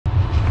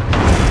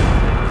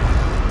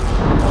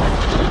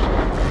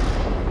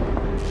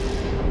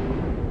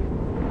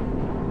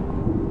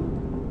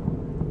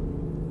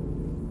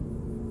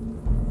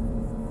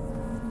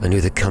knew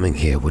that coming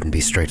here wouldn't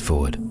be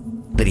straightforward.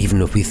 That even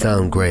if we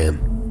found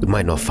Graham, we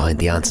might not find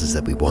the answers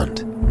that we want.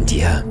 And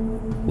yeah,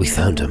 we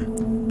found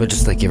him. But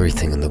just like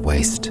everything in the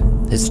waste,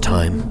 his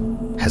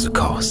time has a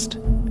cost.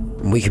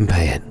 And we can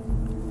pay it.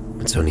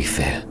 It's only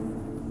fair.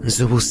 And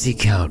so we'll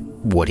seek out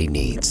what he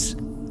needs.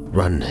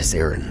 Run his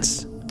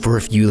errands. For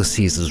if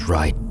Ulysses is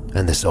right,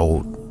 and this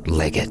old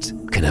legate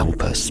can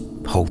help us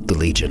hold the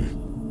Legion,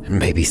 and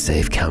maybe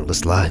save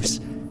countless lives,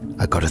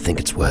 I gotta think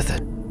it's worth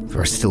it.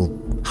 For I still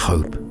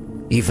hope,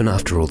 even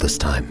after all this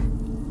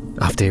time,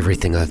 after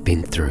everything I've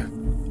been through,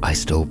 I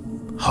still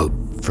hope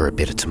for a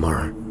better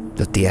tomorrow.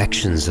 That the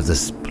actions of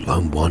this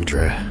lone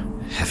wanderer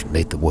have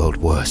made the world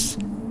worse,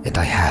 and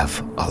I have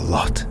a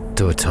lot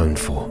to atone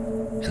for.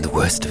 And the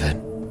worst of it,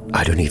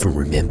 I don't even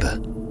remember.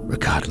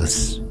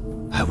 Regardless,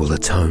 I will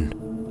atone.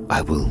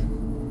 I will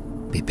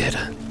be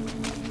better.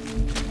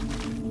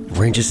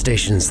 Ranger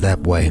station's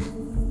that way.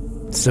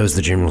 So's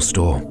the general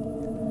store.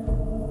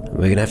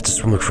 We're gonna have to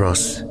swim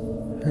across.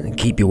 And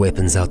keep your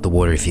weapons out the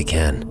water if you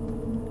can.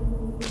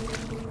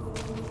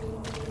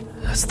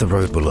 That's the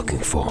road we're looking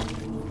for.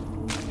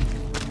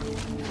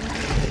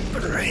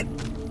 Right.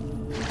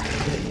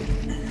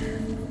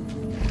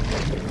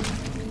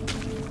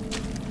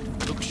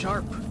 Look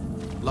sharp.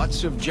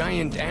 Lots of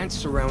giant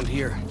ants around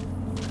here.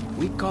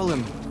 We call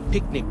them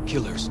picnic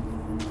killers.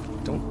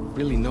 Don't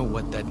really know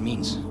what that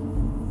means.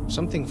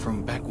 Something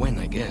from back when,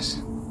 I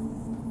guess.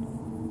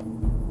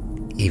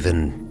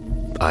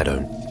 Even I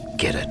don't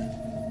get it.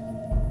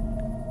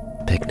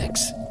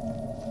 Picnics.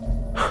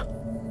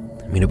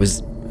 I mean, it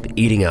was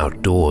eating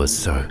outdoors,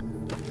 so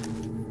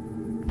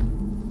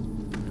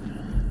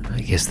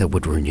I guess that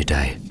would ruin your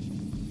day.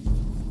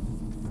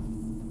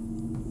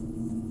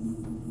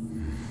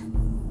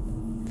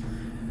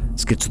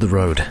 Let's get to the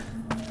road.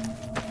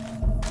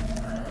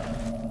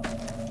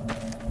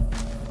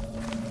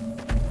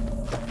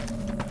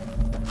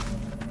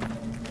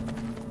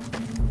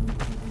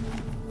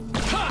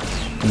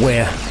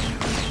 Where?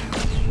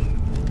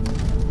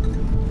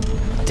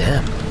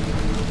 Damn.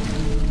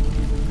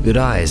 Good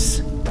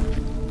eyes.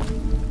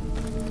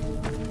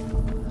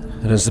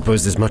 I don't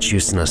suppose there's much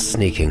use in us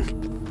sneaking.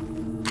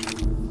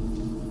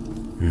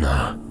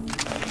 No.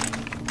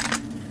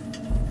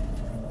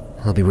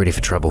 I'll be ready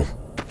for trouble.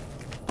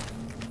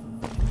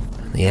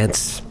 The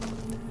ants,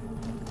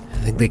 I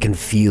think they can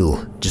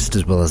feel just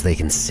as well as they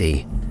can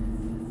see.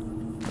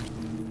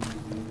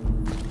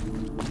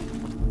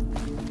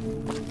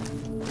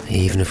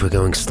 Even if we're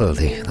going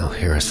slowly, they'll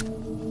hear us,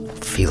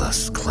 feel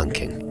us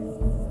clunking.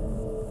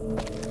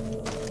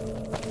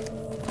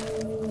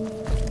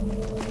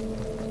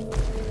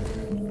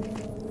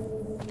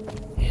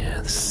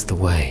 Yeah, this is the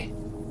way.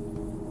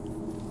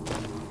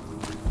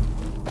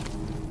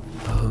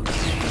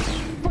 Okay.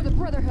 For the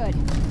Brotherhood.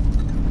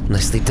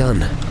 Nicely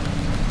done.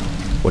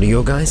 What are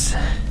your guys?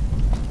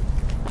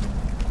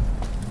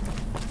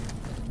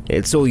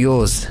 It's all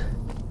yours.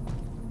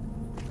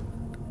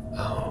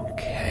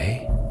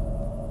 Okay.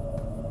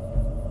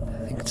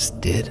 I think it's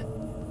dead.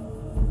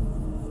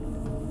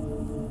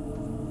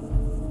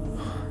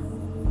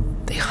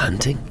 They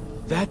hunting?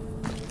 That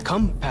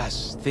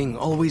compass thing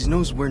always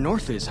knows where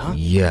north is, huh?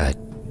 Yeah,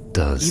 it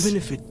does. Even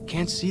if it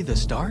can't see the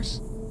stars?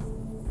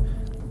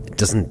 It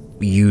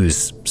doesn't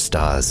use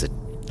stars.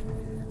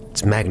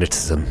 It's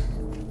magnetism.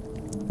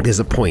 There's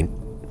a point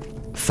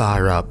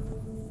far up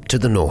to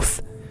the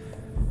north.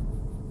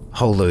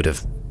 Whole load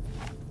of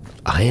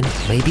iron,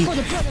 maybe?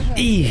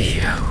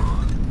 Ew.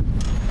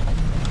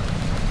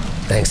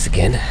 Thanks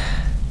again.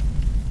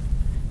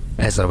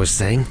 As I was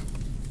saying,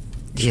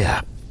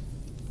 yeah,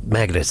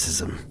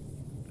 magnetism.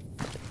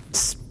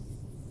 It's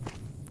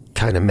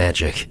kind of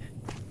magic.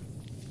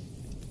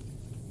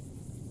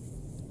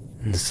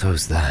 And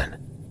so's that.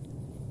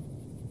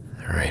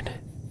 Alright,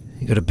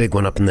 you got a big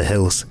one up in the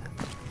hills.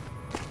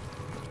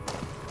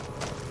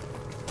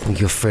 I think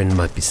your friend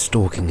might be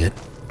stalking it.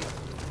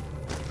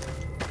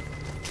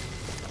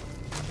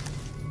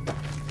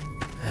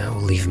 I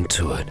will leave him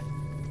to it.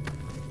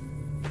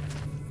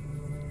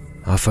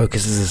 Our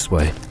focus is this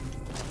way.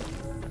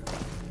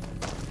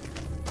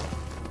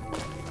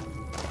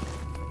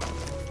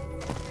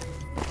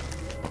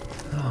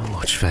 Oh,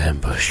 watch for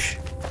ambush.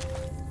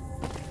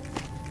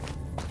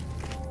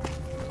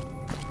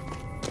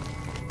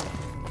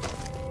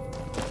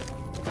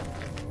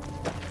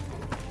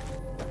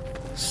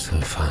 So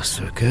far,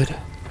 so good.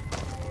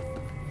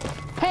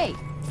 Hey!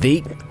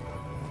 V.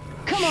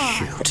 Come on!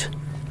 Shoot.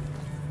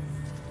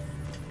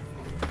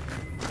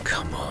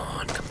 Come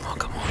on, come on,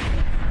 come on.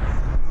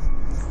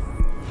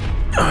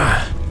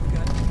 Ah.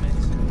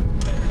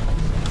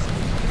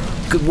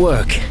 Good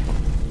work.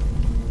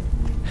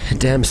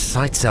 Damn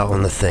sights out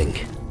on the thing.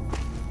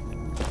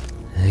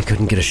 He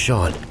couldn't get a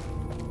shot.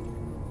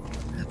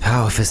 The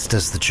power fist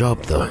does the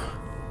job, though.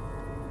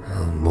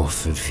 More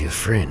food for your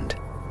friend.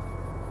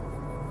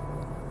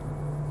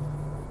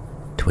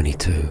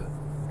 22.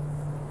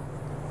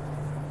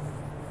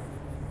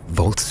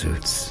 Vault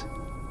suits.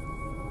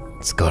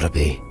 It's gotta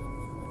be.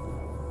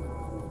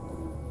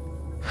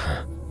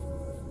 Huh.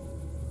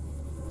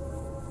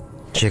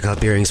 Check our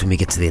bearings when we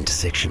get to the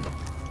intersection.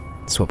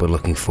 That's what we're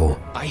looking for.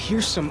 I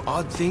hear some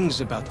odd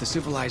things about the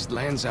civilized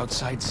lands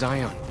outside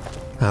Zion.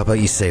 How about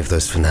you save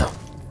those for now?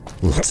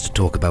 Lots to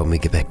talk about when we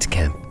get back to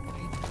camp.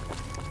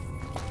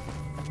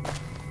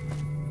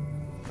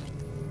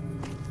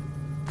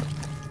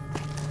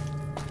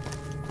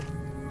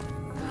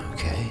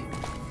 Okay.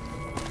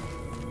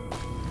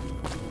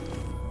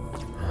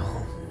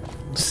 Well,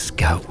 the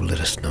scout will let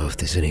us know if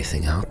there's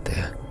anything out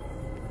there.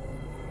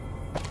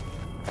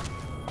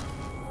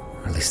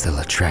 Or at least they'll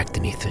attract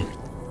anything.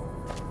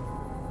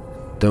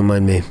 Don't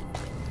mind me.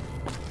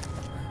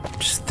 I'm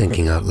just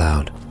thinking out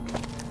loud.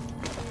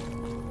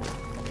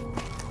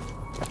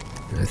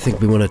 I think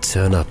we want to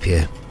turn up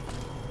here.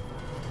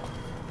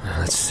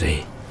 Let's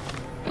see.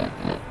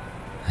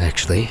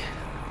 Actually,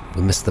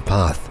 we missed the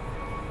path.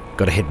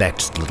 Gotta head back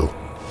just a little.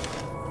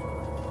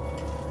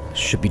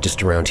 Should be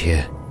just around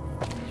here.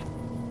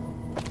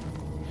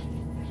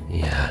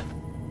 Yeah.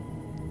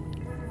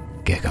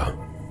 Gecko.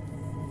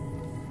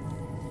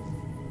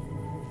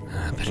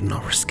 I better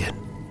not risk it.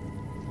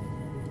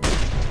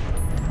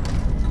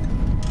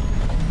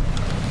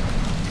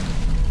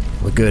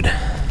 We're good.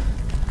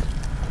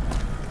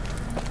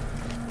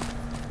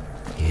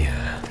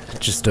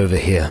 Just over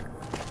here.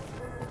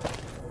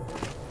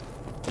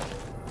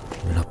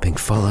 We're not being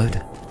followed.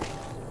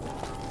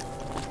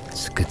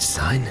 It's a good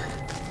sign.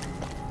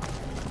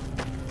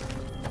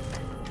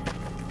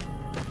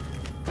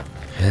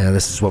 Yeah,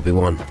 this is what we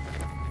want.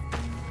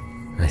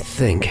 I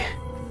think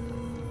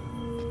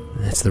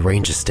that's the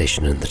ranger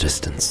station in the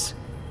distance.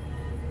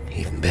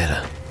 Even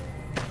better.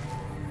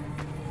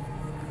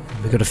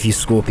 We got a few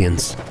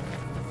scorpions.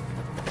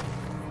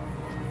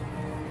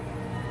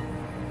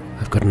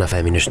 I've got enough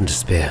ammunition to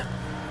spare.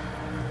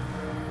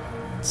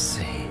 Let's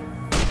see.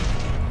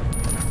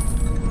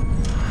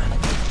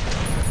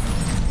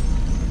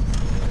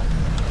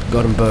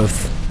 Got them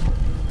both.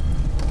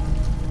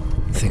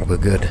 I think we're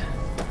good.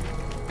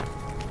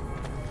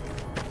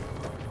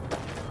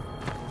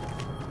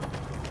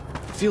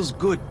 Feels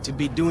good to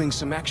be doing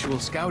some actual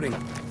scouting,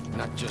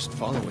 not just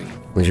following.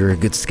 Well, you're a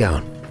good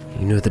scout.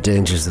 You know the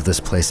dangers of this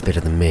place better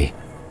than me.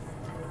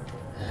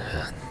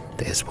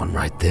 There's one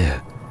right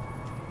there.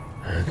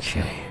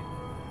 Okay.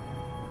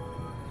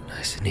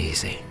 Nice and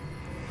easy.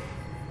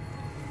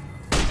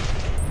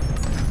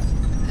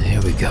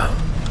 Here we go.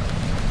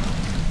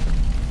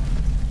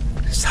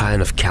 It's high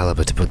enough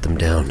caliber to put them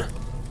down.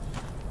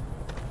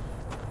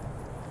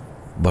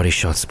 Body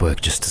shots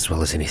work just as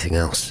well as anything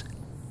else.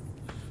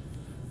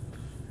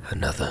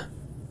 Another.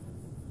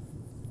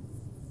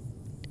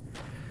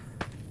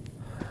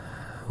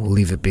 We'll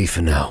leave it be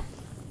for now.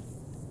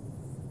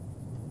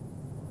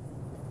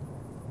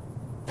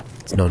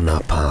 It's not in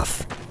our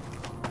path.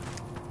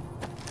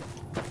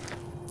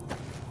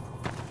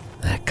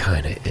 That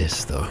kinda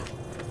is, though.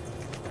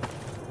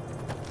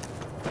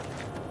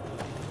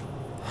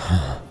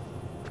 Huh.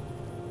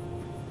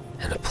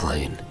 And a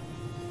plane.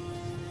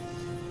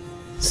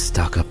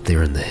 Stuck up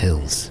there in the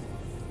hills.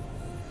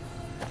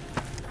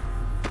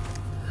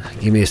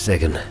 Give me a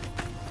second.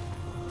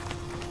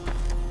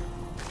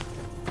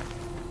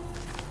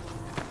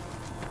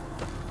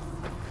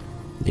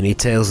 Any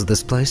tales of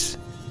this place?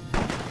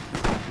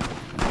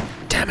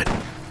 Damn it.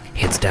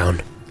 Heads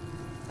down.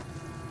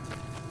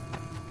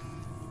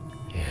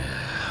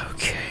 Yeah,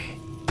 okay.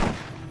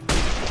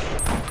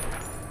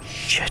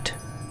 Shit.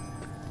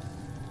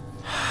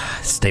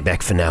 Stay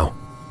back for now.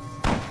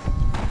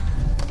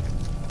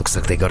 Looks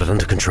like they got it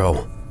under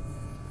control.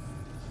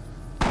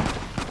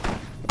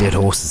 Dead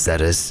horses,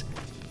 that is.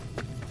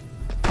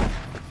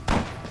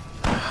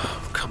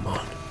 Oh, come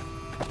on.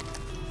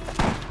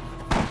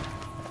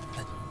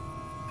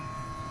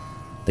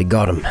 They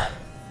got him.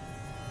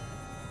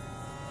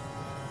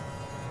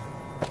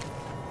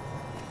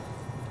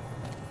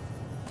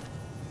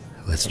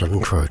 Let's not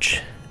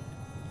encroach.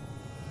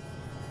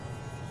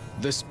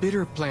 The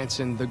spitter plants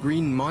and the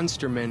green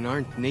monster men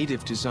aren't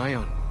native to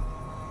Zion.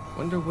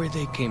 Wonder where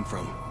they came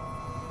from.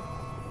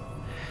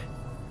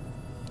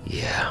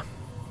 Yeah.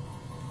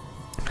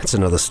 That's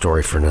another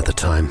story for another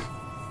time.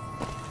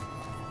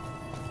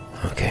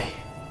 Okay.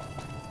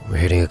 We're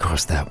heading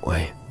across that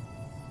way.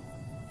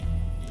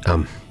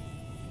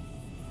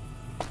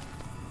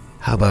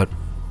 How about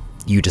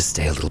you just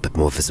stay a little bit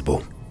more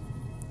visible,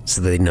 so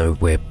they know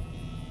we're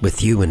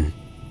with you and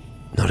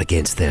not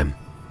against them.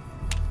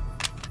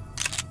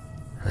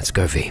 Let's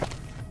go, V.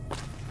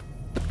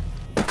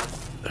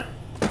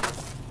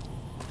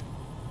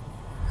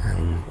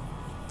 And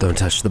don't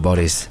touch the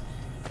bodies.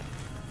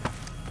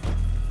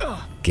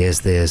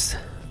 Guess theirs.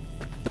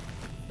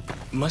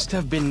 Must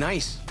have been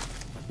nice.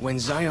 When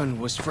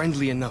Zion was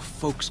friendly enough,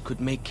 folks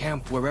could make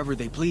camp wherever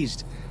they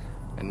pleased,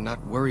 and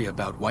not worry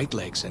about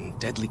whitelegs and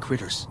deadly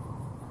critters.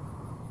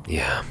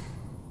 Yeah.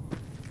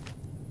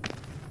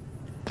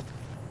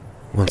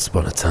 Once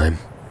upon a time.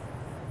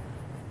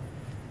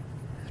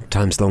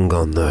 Time's long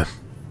gone, though.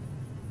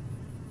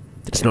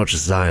 It's not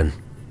just Zion.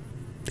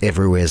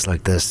 Everywhere's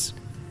like this.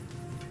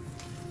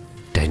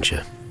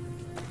 Danger.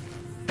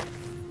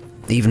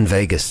 Even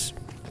Vegas.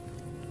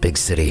 Big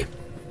city.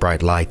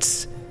 bright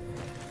lights.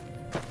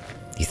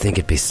 You think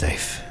it'd be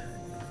safe,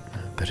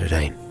 but it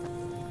ain't.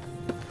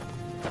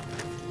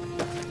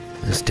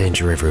 There's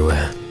danger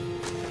everywhere.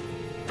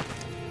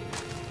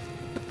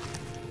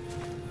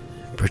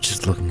 Bridge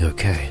is looking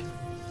okay.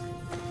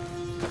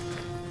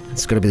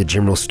 It's gotta be the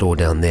general store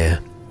down there.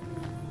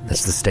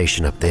 That's the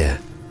station up there.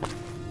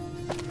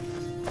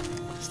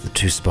 It's the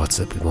two spots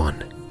that we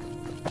want.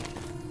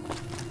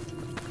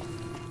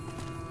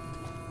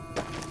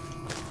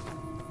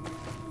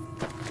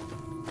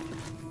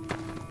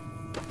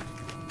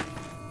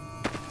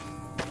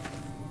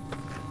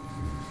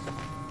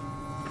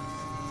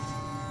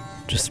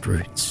 Just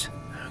roots.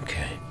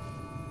 Okay.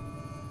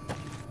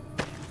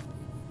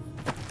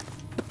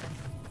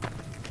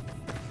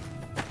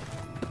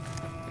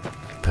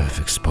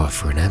 Perfect spot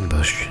for an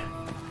ambush.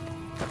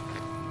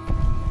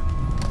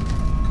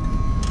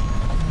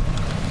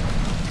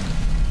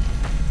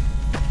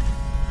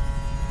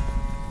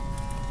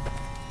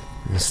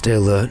 Stay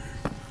alert.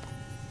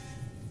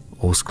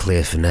 All's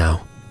clear for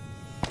now.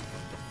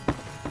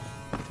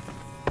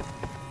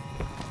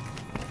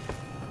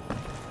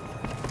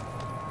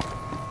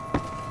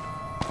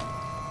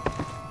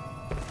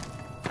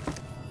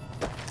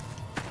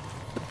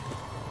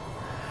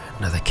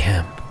 Another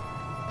camp.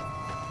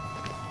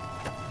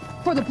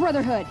 For the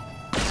Brotherhood!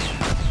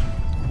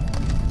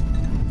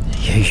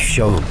 Yeah, you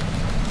show 'em.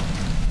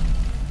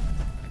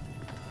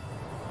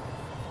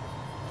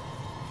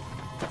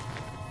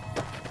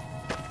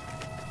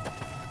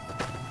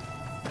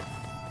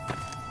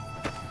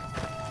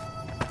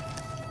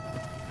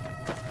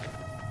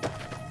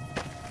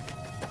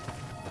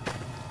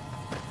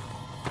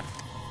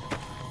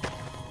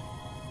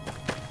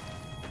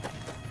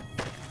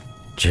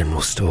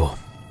 General store.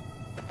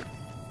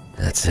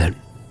 That's it.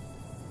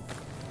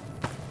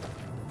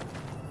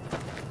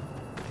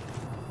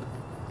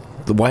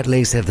 The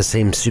Whitelegs have the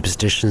same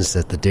superstitions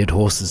that the dead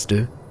horses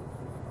do.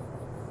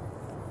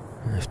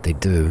 If they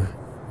do,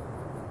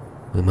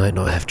 we might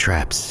not have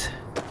traps.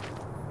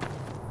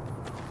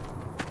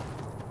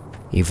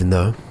 Even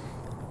though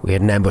we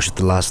had an ambush at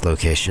the last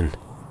location.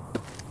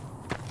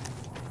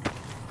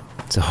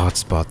 It's a hot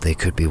spot, they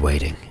could be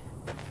waiting.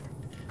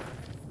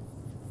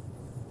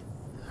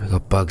 We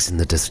got bugs in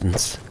the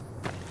distance.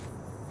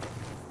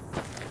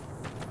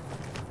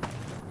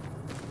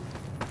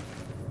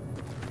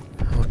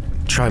 I'll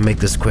try and make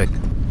this quick.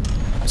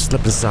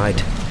 Slip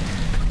inside,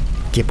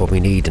 get what we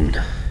need, and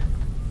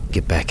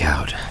get back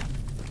out.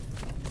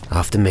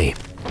 After me.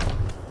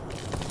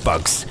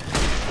 Bugs.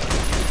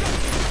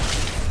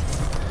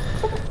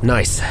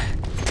 Nice.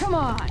 Come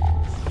on!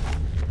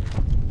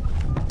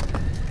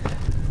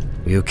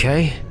 We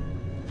okay?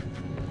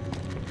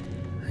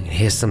 I can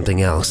hear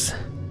something else.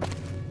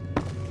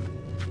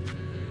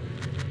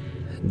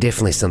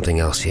 Definitely something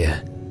else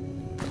here.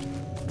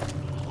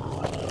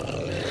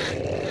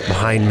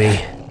 Behind me.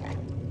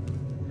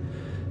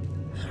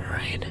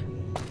 Alright.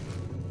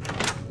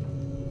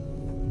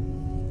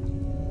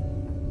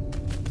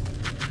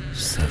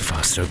 So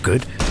far, so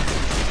good.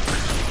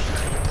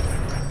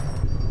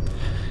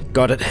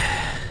 Got it.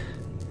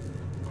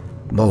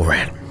 Mole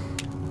rat.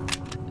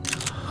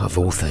 Of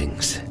all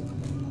things.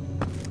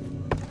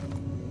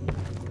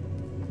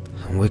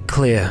 We're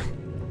clear.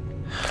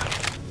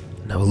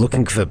 Now we're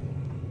looking for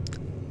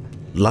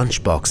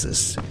lunch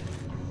boxes.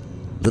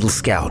 Little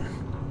Scout.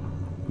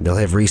 They'll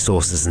have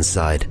resources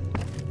inside.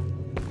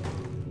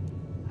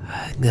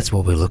 I think that's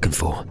what we're looking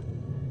for.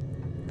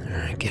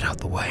 Alright, get out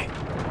the way.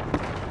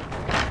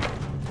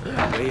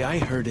 The way I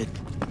heard it,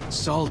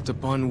 salt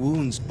upon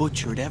wounds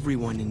butchered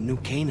everyone in New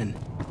Canaan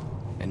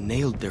and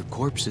nailed their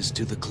corpses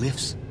to the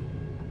cliffs.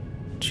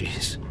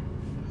 Jeez.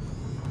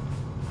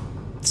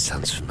 It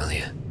sounds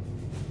familiar.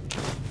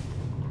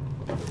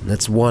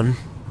 That's one.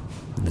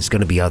 There's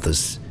gonna be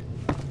others.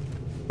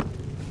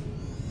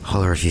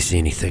 Holler if you see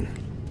anything.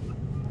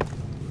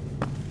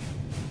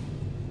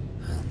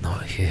 Well,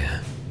 not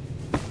here.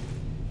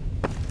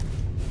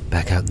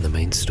 Back out in the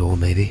main store,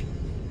 maybe?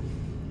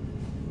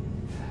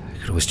 I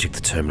could always check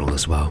the terminal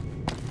as well.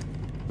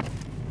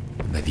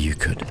 Maybe you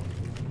could.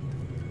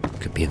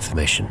 Could be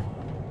information.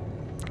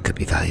 Could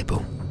be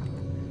valuable.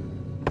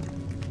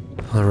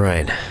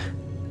 Alright.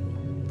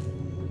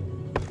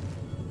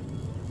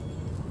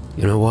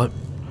 You know what?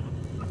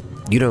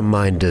 You don't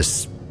mind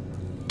us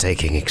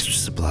taking extra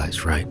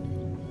supplies, right?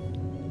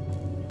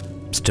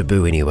 It's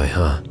taboo anyway,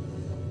 huh?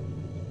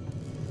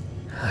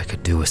 I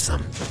could do with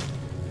some.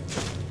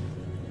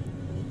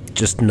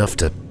 Just enough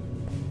to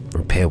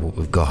repair what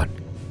we've got.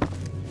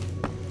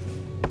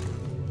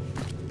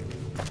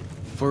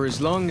 For as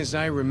long as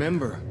I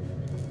remember,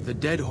 the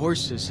dead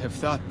horses have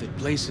thought that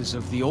places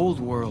of the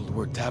old world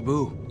were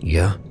taboo.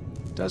 Yeah?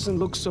 Doesn't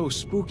look so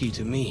spooky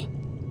to me.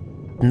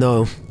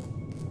 No.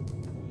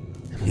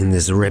 I mean,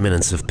 there's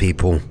remnants of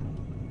people,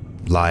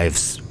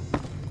 lives.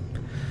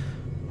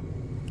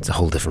 It's a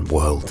whole different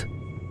world.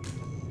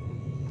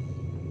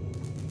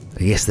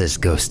 I guess there's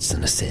ghosts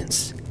in a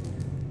sense.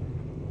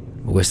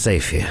 But we're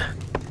safe here.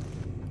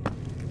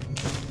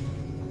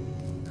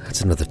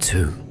 That's another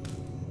two.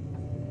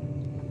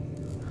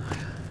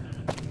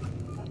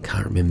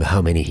 remember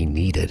how many he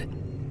needed.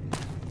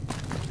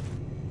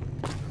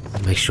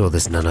 Make sure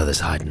there's none others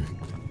hiding.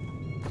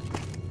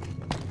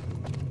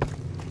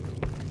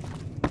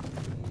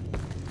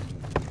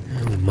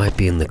 We might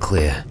be in the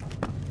clear.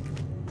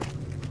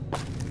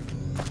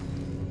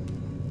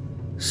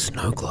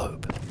 Snow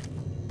globe.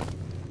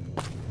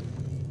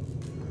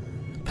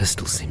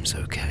 Pistol seems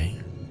okay.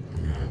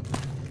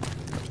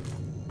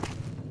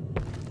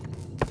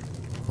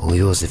 All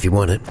yours if you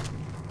want it.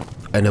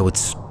 I know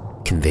it's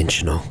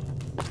conventional.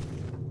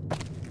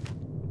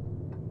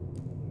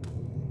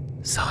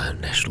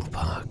 Zion National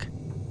Park.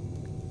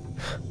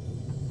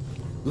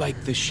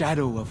 Like the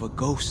shadow of a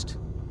ghost.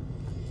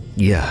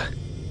 Yeah,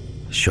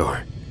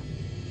 sure.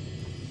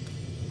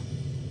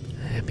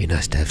 It'd be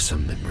nice to have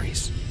some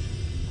memories.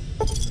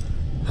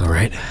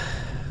 Alright,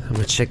 I'm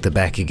gonna check the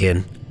back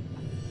again.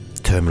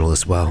 Terminal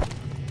as well.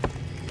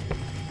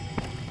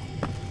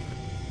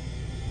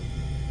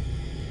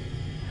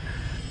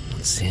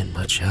 Not seeing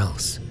much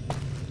else.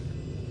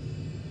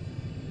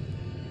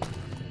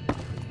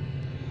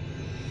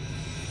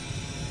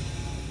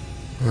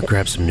 I'll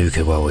grab some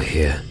Nuka while we're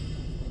here.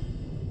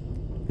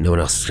 No one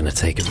else is gonna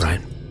take it,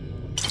 right?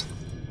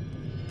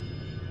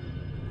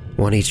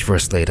 One each for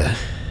us later.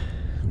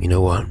 You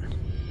know what?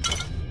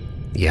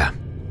 Yeah,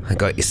 I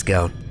got your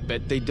scout.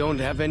 Bet they don't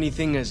have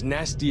anything as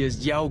nasty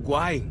as Yao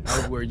Guai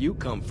out where you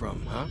come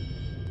from, huh?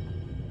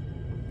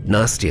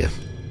 Nastier,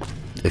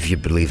 if you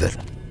believe it.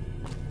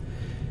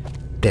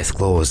 Death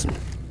claws and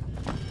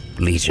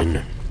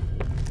Legion.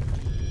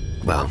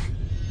 Well,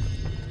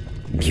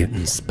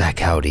 mutants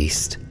back out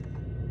east.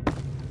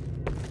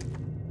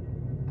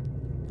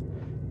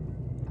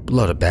 A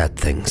lot of bad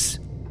things.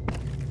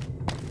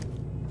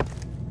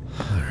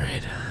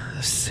 Alright,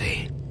 let's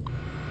see.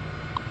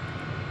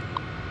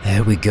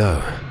 There we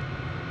go.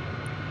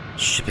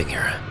 Shipping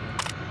era.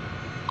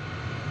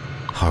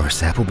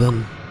 Horace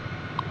Applebaum?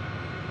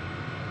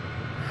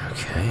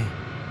 Okay.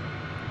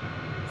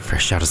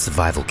 Fresh out of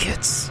survival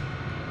kits.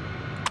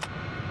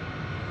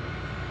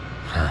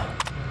 Huh.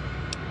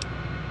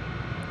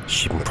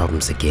 Shipping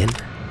problems again?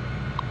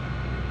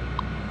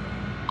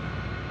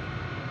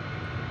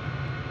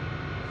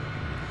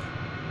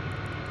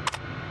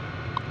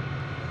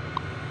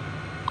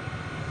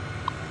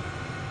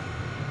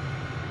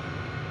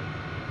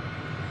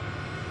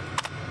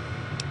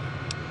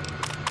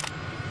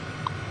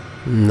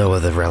 No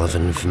other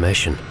relevant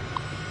information.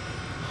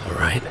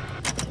 Alright.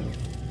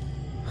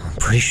 I'm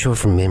pretty sure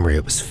from memory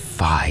it was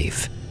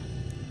 5.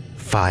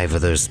 5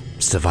 of those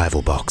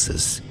survival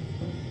boxes.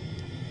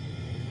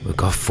 We've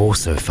got 4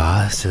 so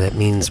far, so that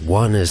means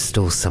 1 is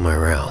still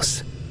somewhere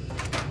else.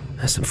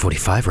 That's some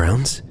 45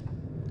 rounds.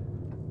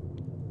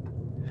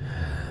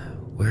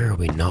 Where are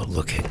we not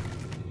looking?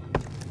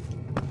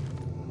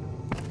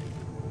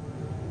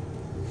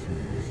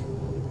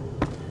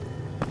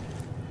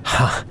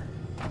 Huh.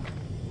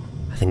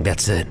 I think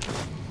that's it.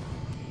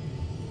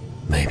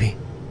 Maybe.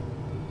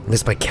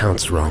 Unless my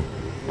count's wrong.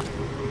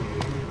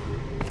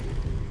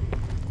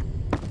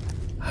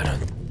 I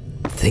don't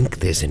think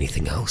there's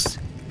anything else.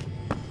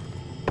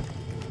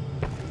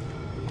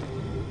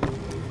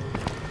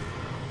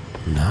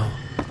 No.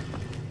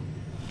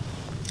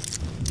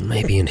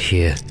 Maybe in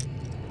here.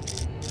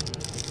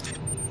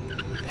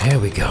 Here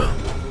we go.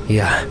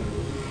 Yeah.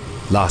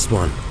 Last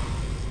one.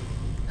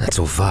 That's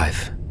all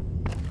 5.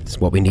 That's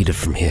what we needed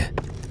from here.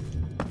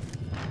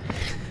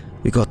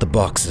 We got the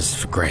boxes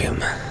for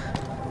Graham.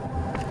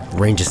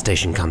 Ranger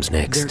station comes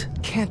next. There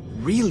can't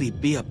really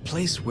be a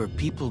place where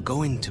people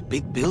go into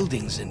big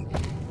buildings and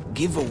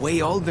give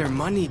away all their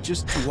money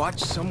just to watch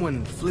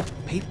someone flip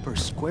paper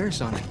squares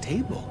on a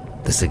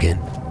table. This again?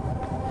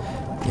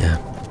 Yeah,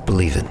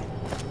 believe it.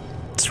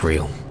 It's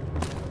real.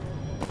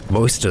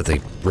 Most of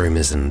the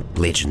rumors and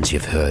legends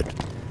you've heard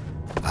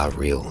are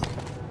real.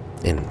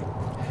 In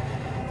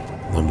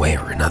one way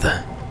or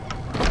another.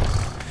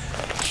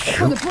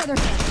 For the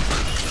Brotherhood.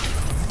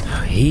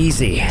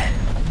 Easy.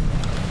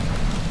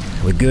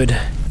 We're good.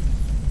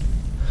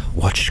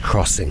 Watch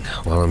crossing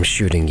while I'm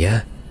shooting,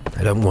 yeah?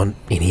 I don't want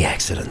any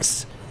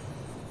accidents.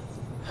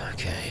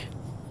 Okay.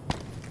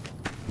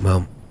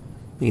 Well,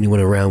 anyone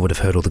around would have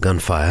heard all the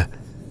gunfire.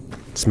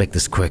 Let's make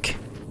this quick.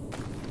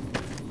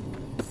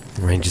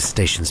 Ranger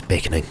station's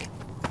beckoning.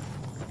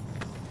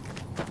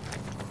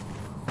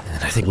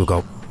 And I think we've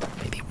got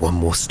maybe one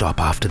more stop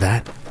after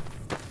that.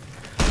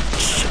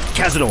 Shit,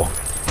 Cazador!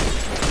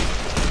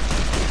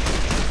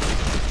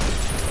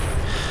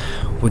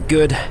 We're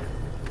good.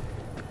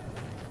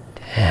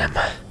 Damn.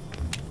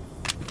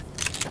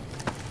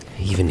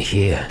 Even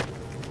here.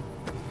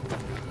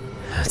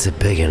 That's a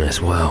big one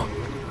as well.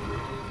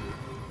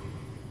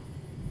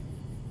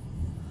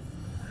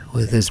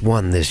 Where there's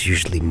one, there's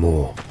usually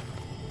more.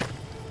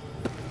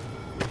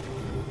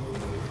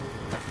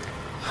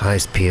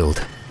 Eyes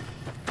peeled.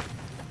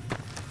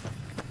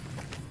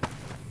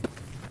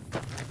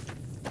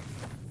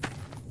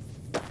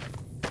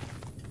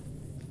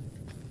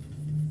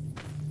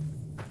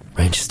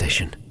 Ranger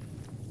station.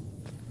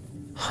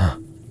 Huh.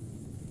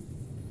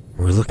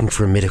 We're looking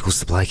for a medical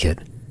supply kit.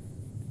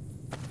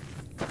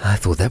 I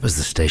thought that was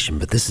the station,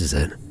 but this is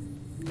it.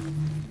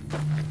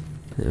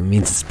 It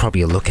means it's probably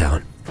a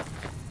lookout.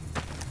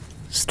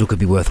 Still could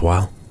be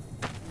worthwhile.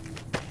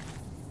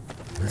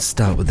 Let's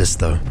start with this,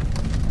 though.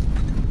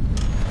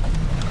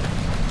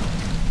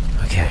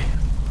 Okay,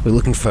 we're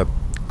looking for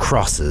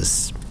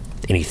crosses,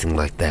 anything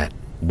like that,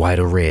 white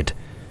or red.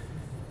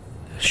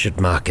 Should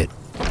mark it.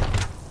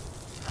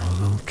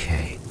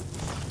 Okay,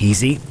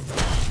 easy.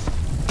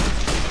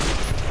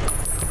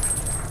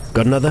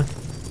 Got another?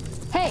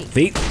 Hey!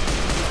 Feet?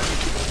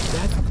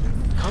 That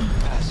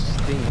compass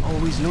thing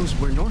always knows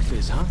where north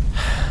is, huh?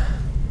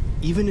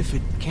 Even if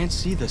it can't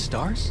see the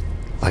stars?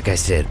 Like I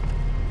said,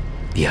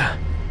 yeah.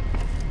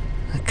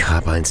 The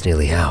carbine's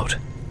nearly out.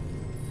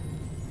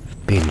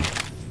 Been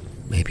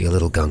maybe a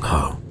little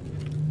gung-ho.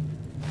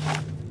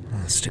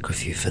 I'll stick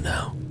with you for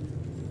now.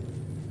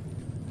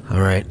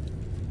 Alright.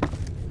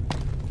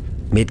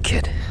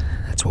 Mid-kit.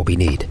 That's what we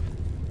need.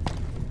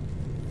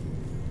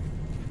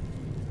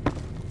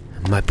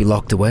 Might be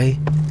locked away.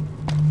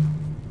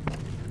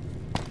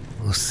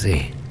 We'll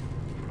see.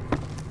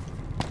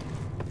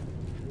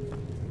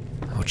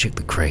 I'll check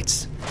the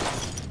crates.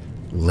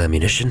 Little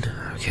ammunition,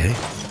 okay.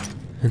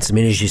 And some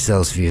energy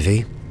cells for you,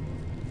 V.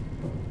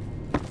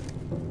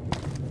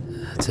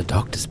 That's a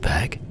doctor's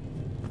bag.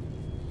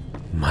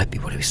 Might be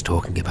what he was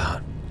talking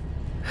about.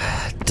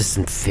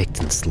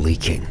 Disinfectant's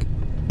leaking.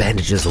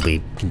 Bandages will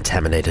be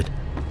contaminated.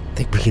 I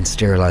think we can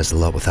sterilize a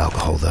lot with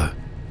alcohol, though.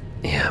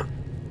 Yeah.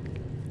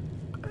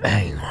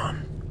 Hang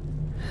on.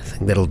 I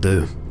think that'll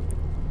do.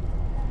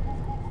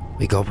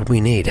 We got what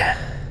we need.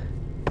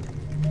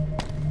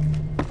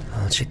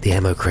 I'll check the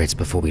ammo crates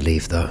before we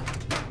leave, though.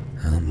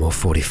 More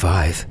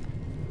 45.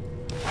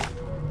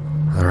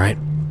 Alright.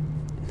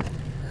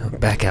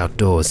 Back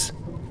outdoors.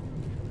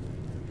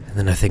 And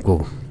then I think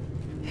we'll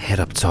head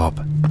up top.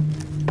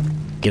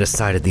 Get a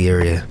sight of the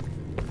area.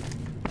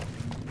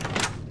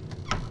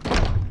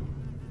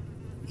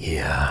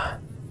 Yeah.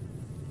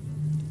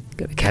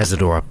 Got a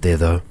Cazador up there,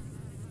 though.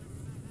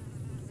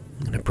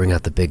 I'm gonna bring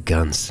out the big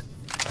guns.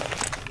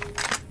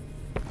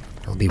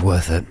 It'll be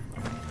worth it.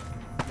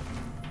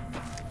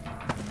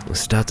 We'll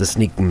start to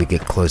sneak when we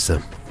get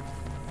closer.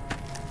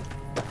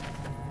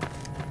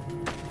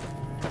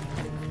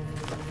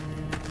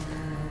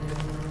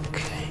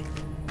 Okay.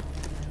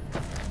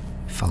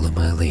 Follow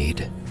my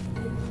lead.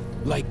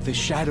 Like the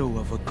shadow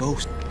of a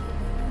ghost.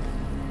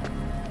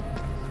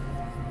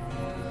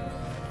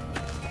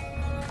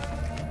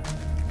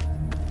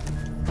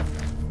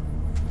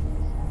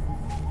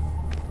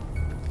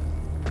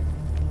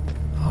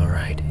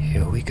 Alright,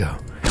 here we go.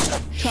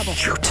 Trouble.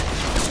 Shoot!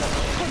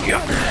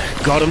 Yep,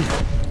 got him.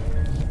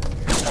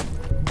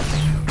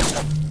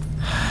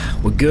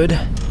 We're good.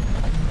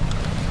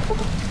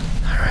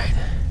 Alright.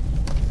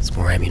 It's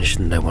more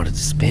ammunition than I wanted to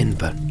spend,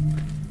 but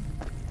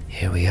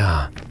here we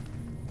are.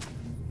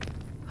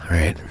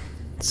 Alright,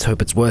 let's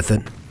hope it's worth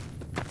it.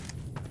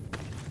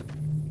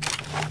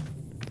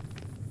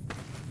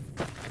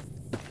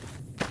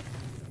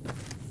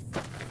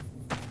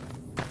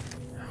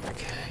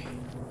 Okay.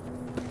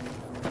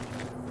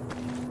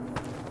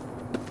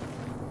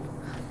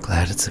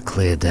 Glad it's a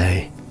clear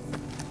day.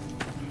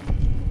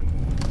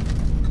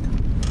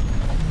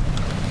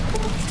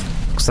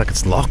 Looks like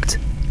it's locked.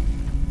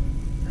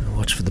 I'll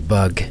watch for the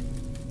bug.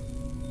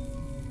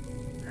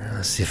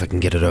 Let's see if I can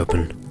get it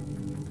open.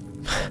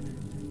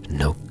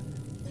 Nope.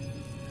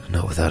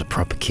 Not without a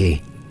proper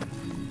key.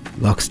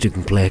 Lock's too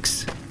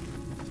complex.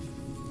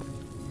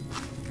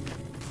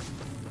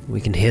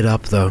 We can head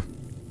up, though.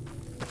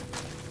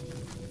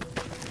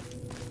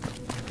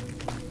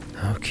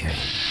 Okay.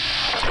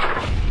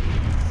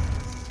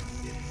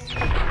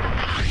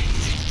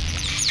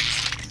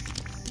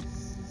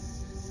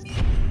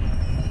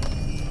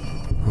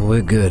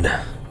 We're good.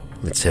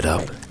 Let's head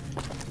up.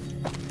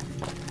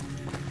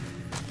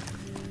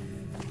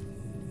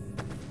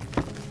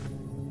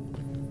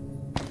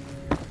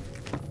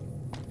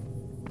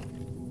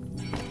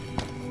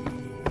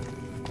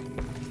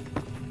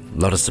 A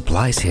lot of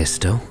supplies here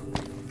still.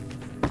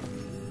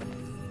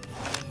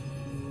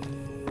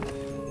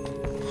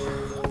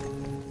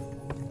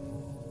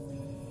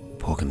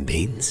 Pork and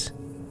beans.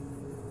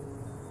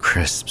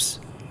 Crisps.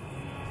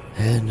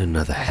 And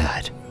another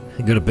hat.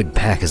 I got a big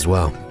pack as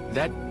well.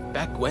 That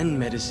back when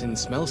medicine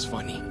smells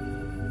funny.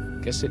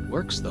 Guess it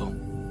works, though.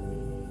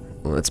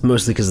 Well, it's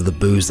mostly because of the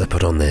booze I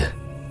put on there.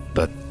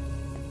 But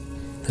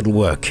it'll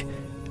work.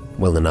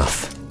 Well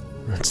enough.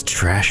 It's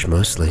trash,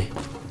 mostly.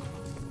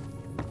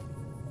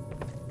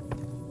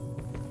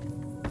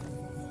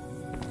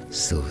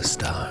 Silver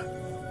Star.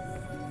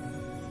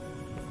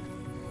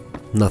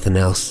 Nothing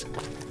else.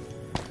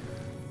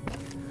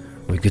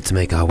 We're good to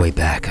make our way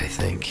back, I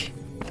think.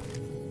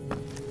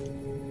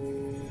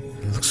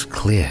 It looks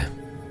clear.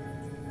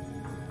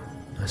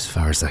 As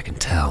far as I can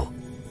tell.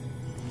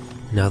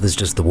 Now there's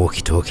just the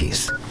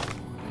walkie-talkies.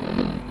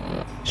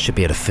 Should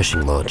be at a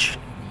fishing lodge.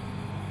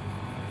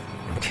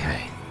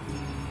 Okay.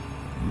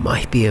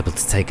 Might be able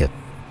to take a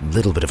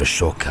little bit of a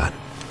shortcut.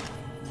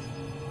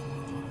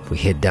 If we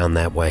head down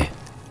that way.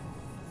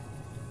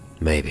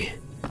 Maybe.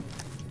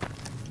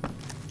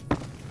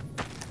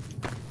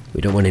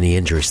 We don't want any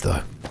injuries,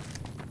 though.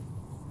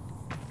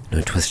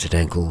 No twisted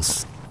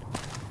ankles.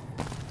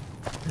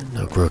 And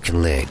no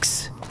broken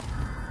legs.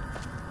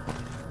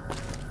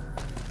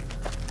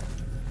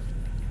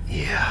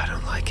 Yeah, I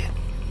don't like it.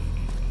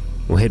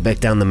 We'll head back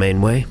down the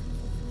main way,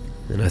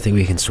 and I think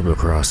we can swim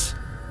across.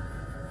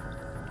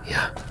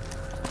 Yeah.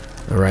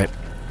 Alright.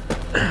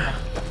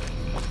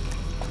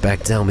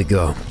 Back down we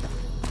go.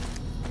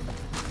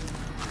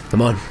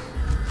 Come on.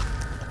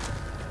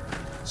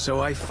 So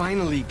I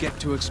finally get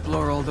to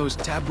explore all those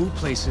taboo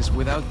places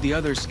without the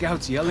other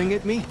scouts yelling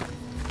at me?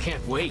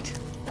 Can't wait.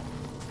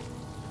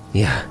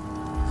 Yeah.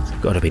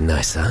 Gotta be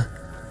nice, huh?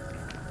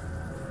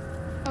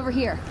 Over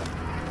here.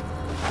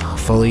 I'll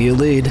follow your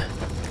lead.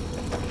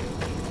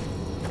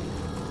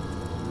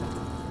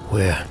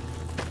 Where?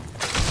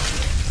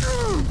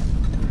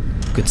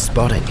 Good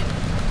spotting.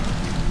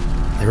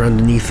 They're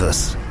underneath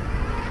us.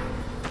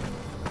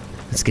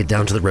 Let's get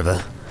down to the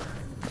river.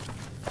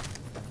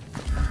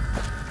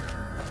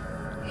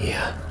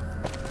 Yeah.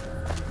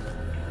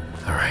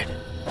 Alright.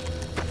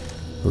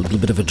 A little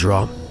bit of a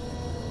drop.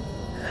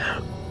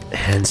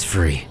 Hands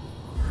free.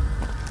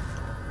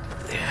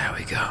 There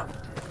we go.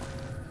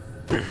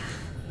 I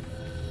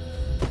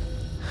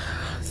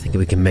think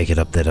we can make it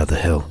up that other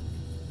hill.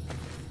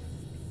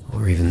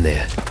 Or even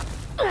there.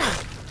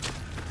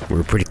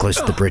 We're pretty close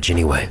to the bridge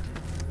anyway.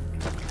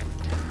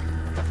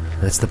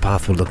 That's the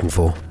path we're looking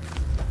for.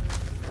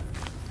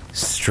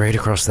 Straight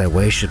across that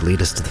way should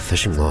lead us to the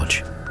fishing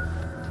lodge.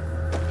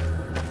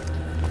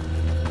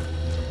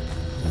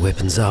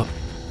 Weapons up.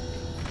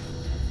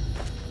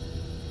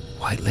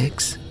 White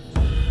legs?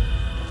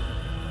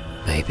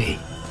 Maybe.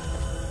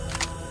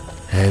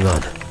 Hang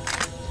on.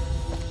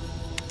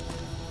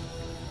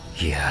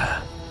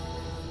 Yeah.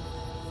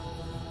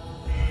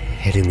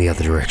 Heading the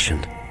other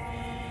direction.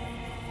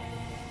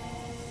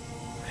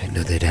 I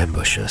know they'd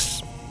ambush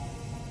us.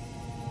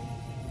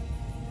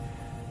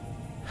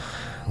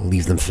 I'll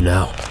leave them for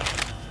now.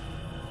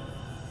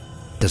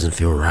 Doesn't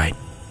feel right.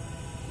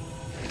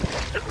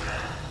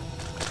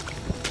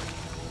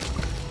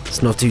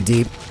 It's not too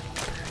deep.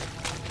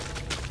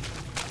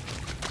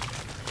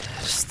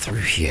 Just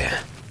through here.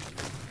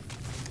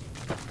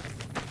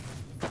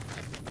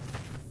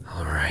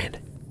 Alright.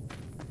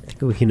 I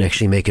think we can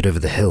actually make it over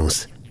the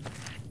hills.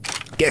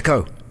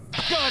 Gecko!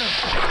 Got him!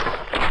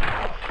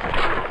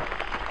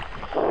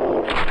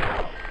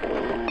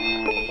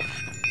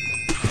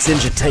 It's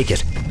injured, take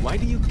it. Why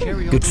do you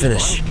carry all Good those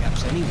finish. bottle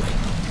caps anyway?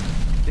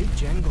 They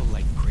jangle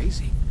like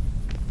crazy.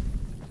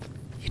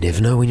 You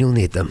never know when you'll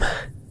need them.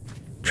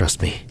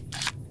 Trust me.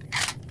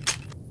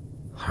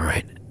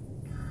 Alright.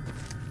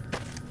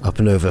 Up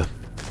and over.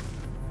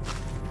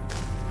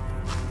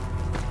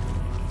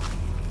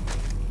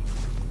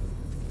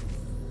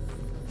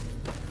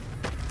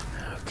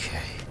 Okay.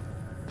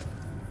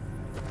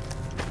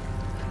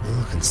 I'm a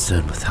little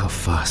concerned with how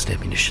fast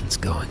ammunition's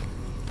going.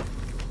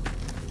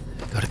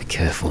 Gotta be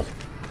careful.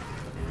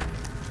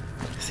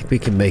 I think we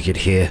can make it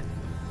here.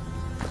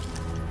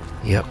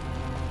 Yep.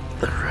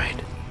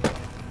 Alright.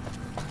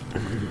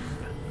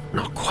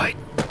 Not quite.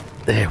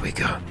 There we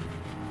go.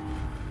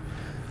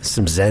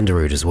 Some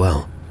Xanderroot as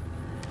well.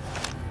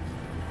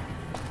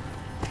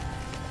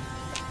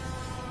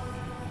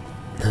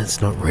 That's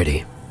not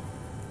ready.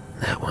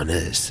 That one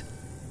is.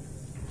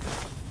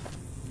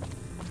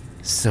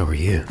 So are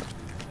you.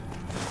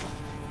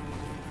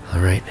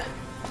 Alright.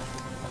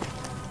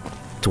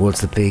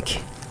 Towards the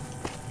peak.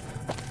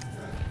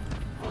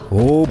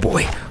 Oh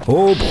boy.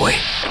 Oh boy.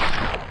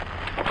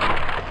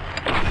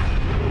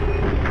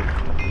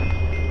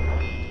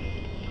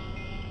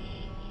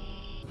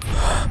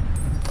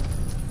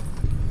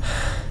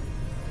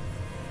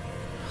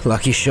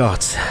 Lucky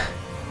shots.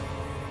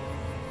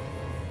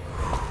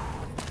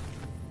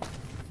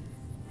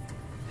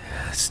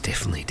 That's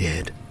definitely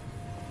dead.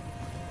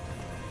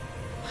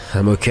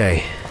 I'm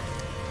okay.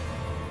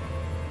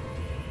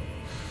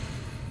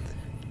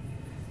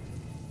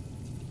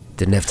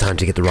 Didn't have time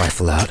to get the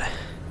rifle out.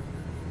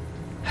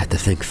 Had to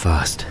think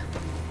fast.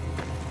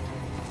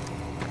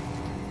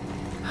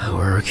 Oh,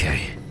 we're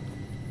okay.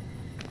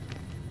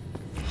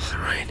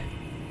 Alright.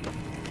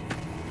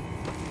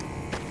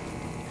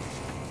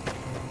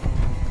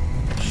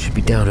 Should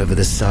be down over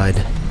this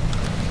side.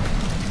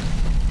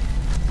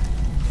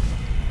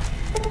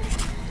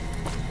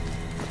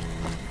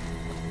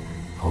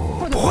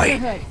 Oh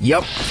boy.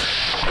 Yup.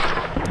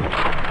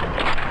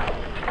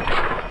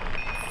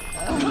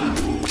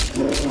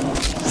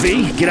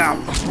 V, get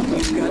out.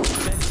 These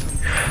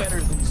guys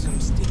better than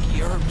some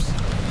sticky herbs.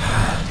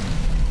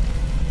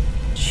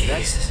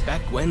 Jesus. That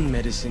back when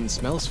medicine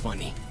smells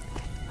funny.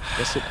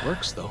 Guess it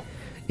works though.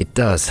 It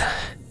does.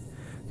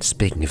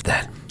 Speaking of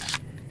that,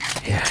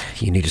 yeah,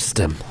 you need a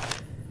stim.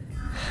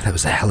 That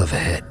was a hell of a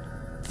hit.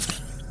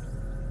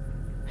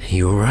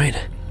 You alright?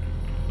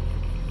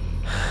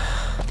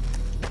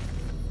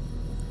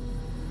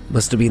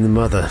 Must have been the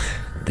mother.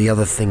 The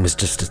other thing was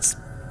just its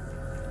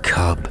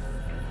cub.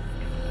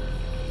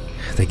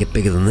 They get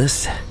bigger than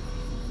this? I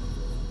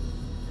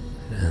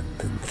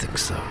didn't think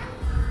so.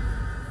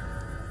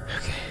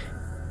 Okay.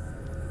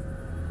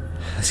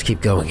 Let's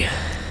keep going.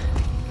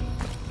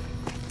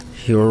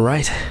 You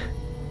alright?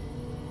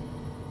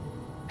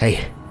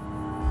 Hey.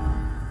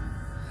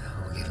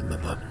 I'll give him a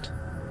moment.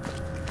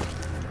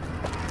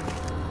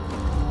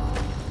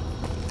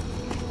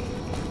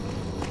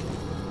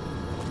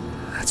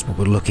 That's what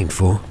we're looking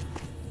for.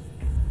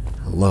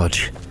 A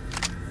lodge.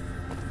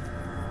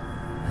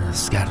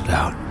 Scout it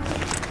out.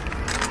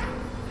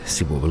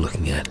 See what we're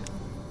looking at.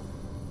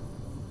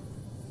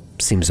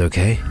 Seems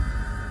okay.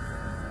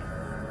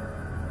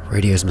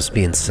 Radios must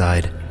be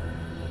inside.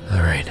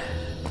 Alright.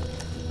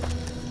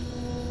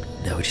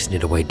 Now we just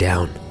need a way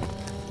down.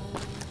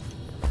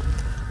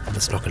 And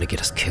that's not gonna get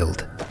us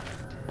killed.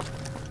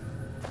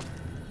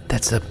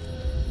 That's a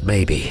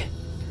maybe.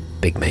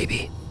 Big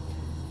maybe.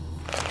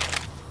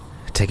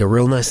 Take it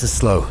real nice and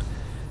slow.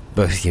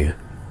 Both of you.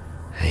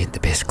 I ain't the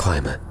best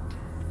climber.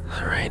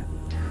 Alright.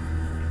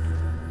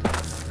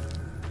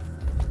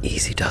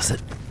 Easy does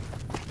it.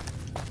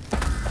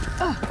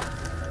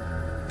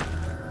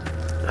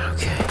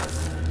 Okay.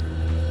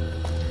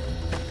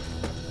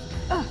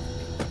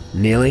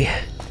 Nearly.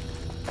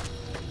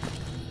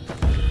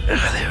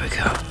 There we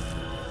go.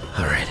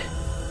 Alright.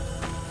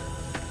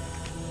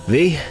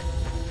 V?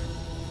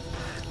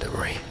 Don't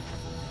worry.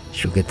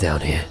 She'll get down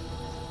here.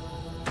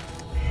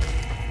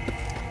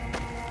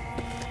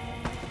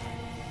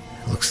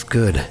 Looks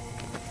good.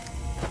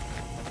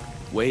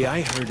 Way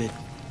I heard it,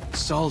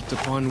 salt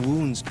upon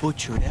wounds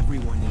butchered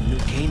everyone in New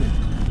Canaan.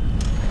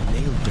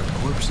 Nailed their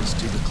corpses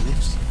to the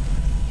cliffs.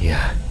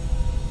 Yeah,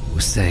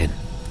 we're saying.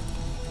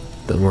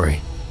 Don't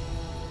worry.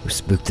 We're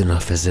spooked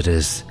enough as it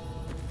is.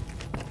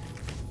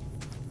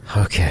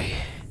 Okay.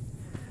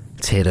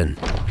 It's hidden.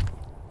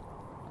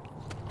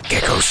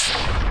 Geckos.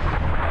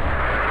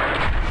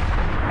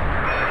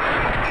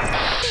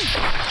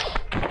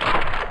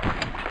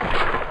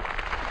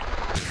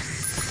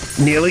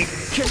 Nearly.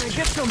 Can I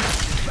get some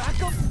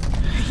backup?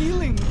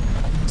 Healing?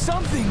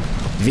 Something?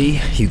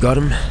 V, you got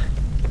him?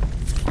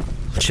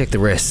 Check the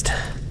rest.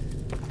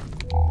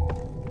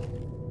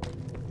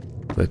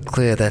 We're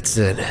clear, that's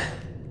it.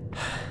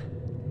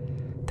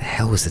 The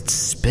hell was it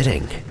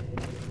spitting?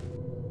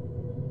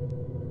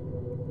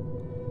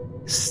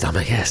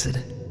 Stomach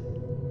acid?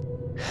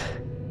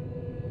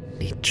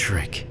 Neat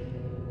trick.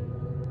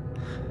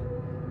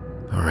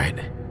 Alright.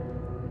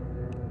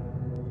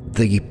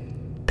 The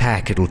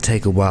pack, it'll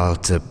take a while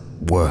to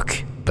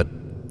work, but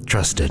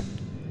trust it.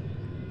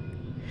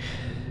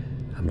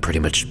 I'm pretty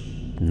much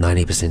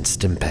 90%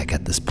 stim pack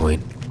at this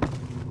point.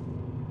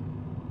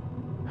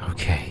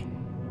 Okay.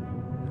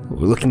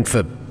 We're looking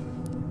for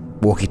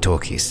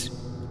walkie-talkies,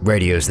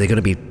 radios. They're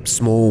gonna be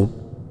small,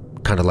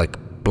 kind of like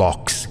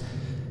blocks.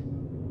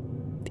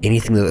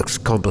 Anything that looks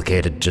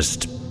complicated,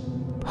 just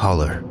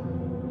holler.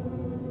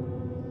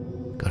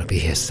 Gotta be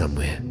here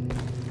somewhere.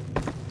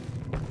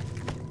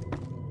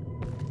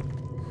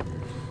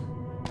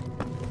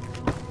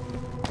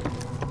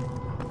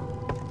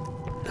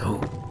 No.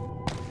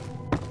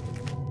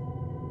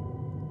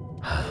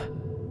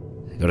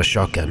 I got a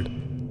shotgun.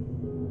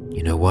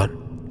 You know what?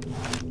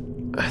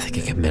 I think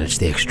I can manage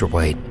the extra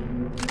weight.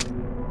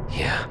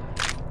 Yeah.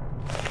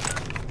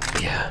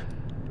 Yeah.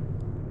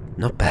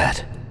 Not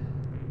bad.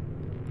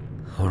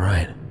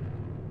 Alright.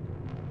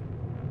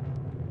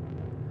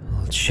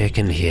 I'll check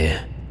in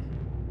here.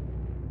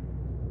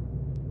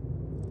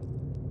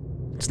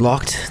 It's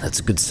locked. That's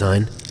a good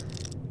sign.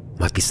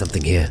 Might be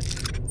something here.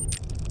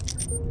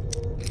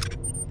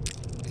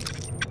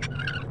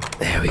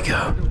 There we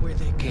go.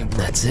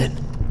 That's it.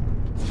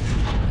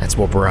 That's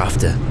what we're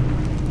after.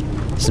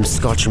 Some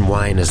scotch and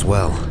wine as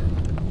well.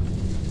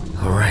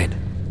 Alright.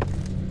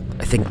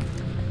 I think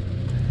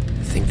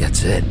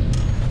that's it.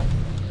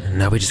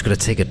 Now we just gotta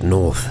take it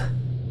north.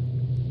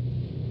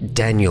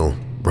 Daniel,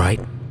 right?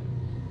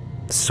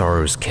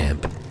 Sorrow's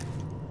camp.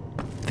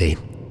 V.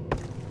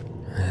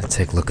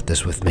 Take a look at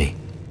this with me.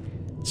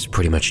 It's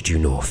pretty much due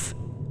north.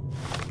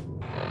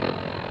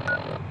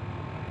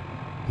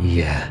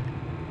 Yeah.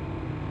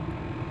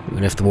 We're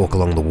gonna have to walk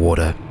along the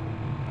water.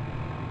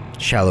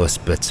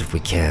 Shallowest bits if we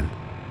can.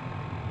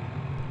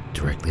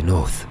 Directly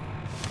north.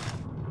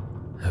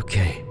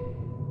 Okay.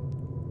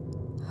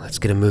 Let's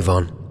get a move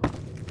on.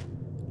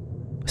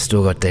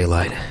 Still got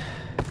daylight.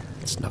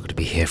 It's not gonna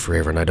be here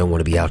forever, and I don't want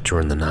to be out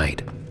during the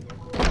night.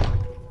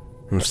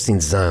 I've seen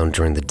Zion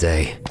during the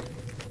day,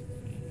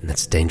 and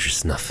that's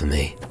dangerous enough for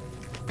me.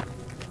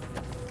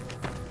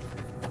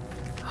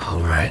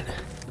 Alright.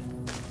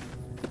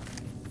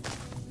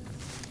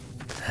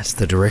 That's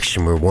the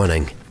direction we're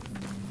wanting.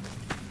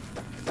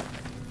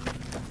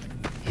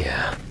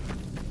 Yeah.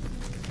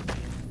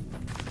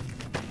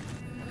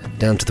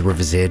 Down to the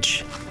river's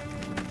edge.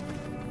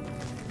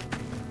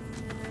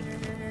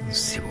 Let's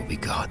see what we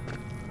got.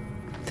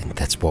 I think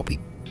that's what we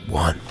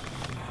want.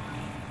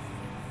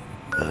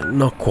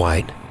 Not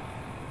quite,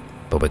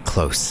 but we're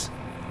close.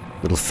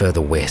 A little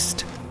further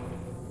west.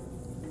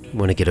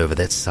 Want to get over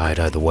that side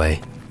either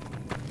way.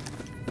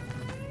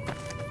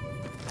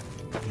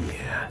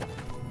 Yeah.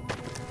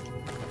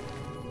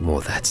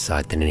 More that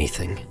side than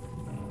anything.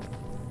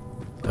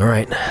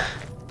 Alright.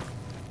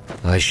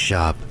 Eyes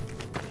sharp.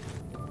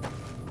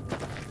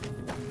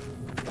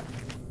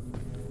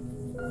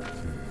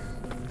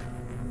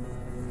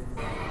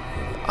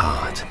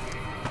 Art.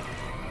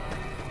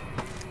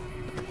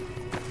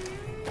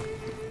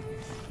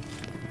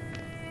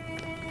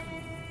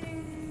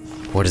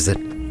 What is it?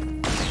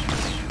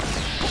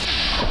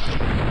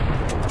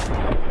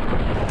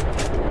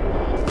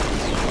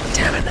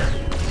 Damn it.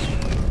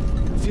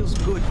 Feels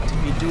good to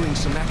be doing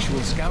some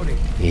actual scouting.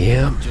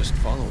 Yeah. Not just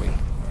following.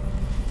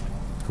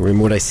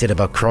 Remember what I said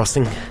about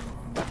crossing?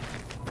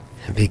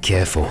 Be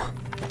careful.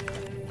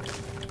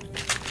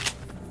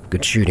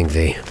 Good shooting,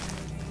 V.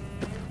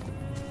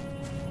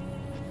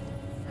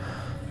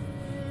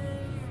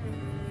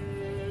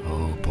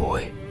 Oh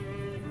boy.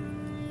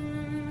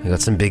 I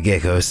got some big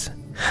echoes.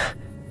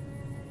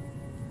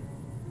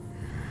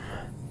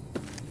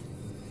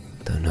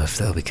 Don't know if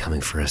they'll be coming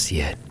for us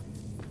yet.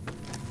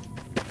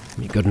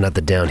 You got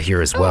another down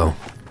here as well.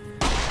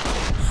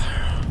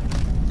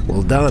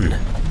 Well done.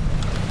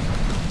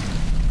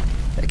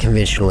 That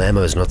conventional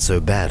ammo is not so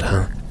bad,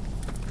 huh?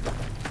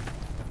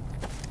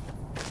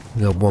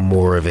 We got one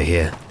more over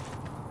here.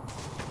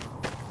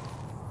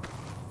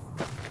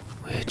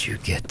 Where'd you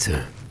get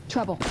to?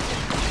 Trouble.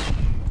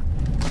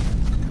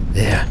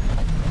 There.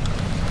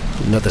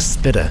 Another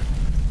spitter.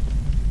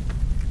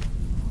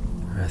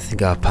 I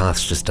think our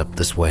path's just up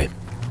this way.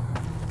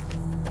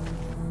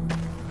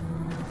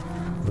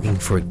 Looking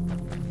for a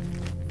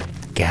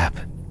gap,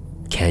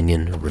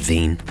 canyon,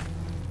 ravine.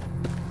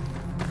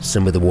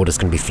 Somewhere the water's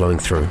gonna be flowing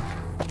through.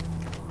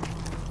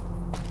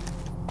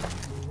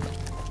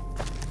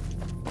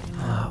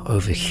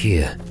 Over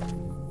here.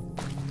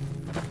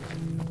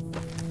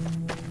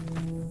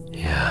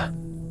 Yeah.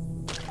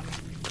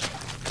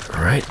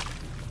 Alright.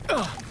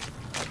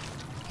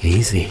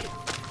 Easy.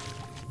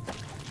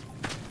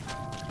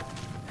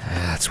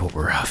 That's what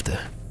we're after.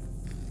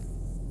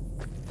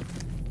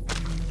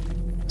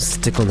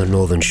 Stick on the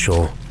northern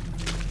shore.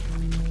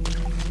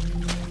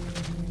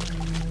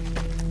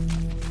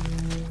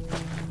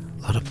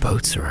 A lot of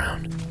boats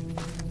around.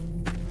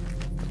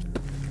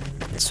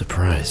 I'm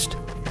surprised.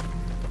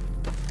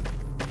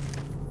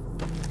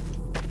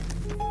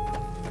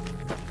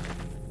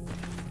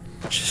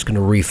 Just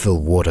gonna refill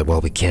water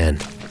while we can.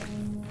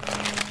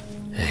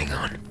 Hang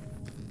on.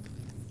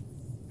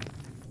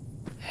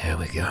 There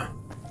we go.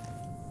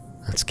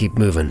 Let's keep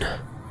moving.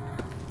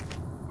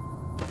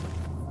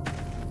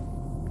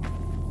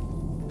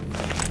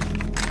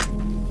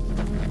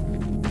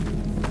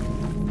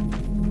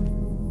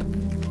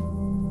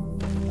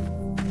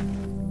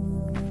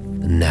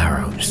 The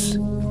Narrows.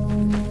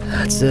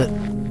 That's it.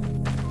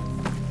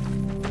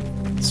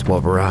 That's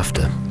what we're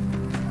after.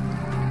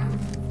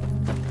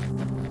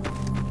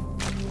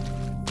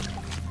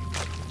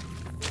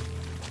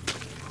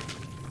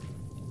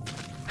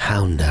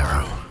 How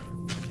narrow?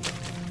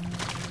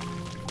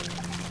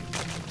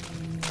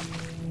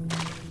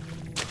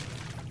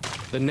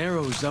 The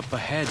Narrows up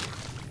ahead.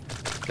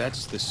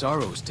 That's the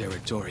Sorrow's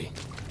territory.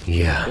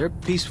 Yeah. They're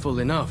peaceful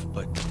enough,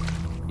 but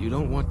you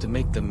don't want to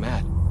make them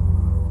mad.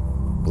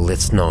 Well,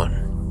 let's not.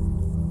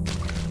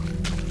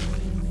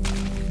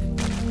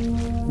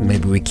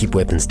 Maybe we keep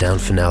weapons down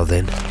for now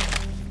then.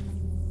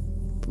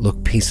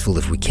 Look peaceful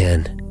if we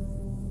can.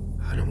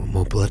 I don't want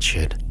more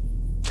bloodshed.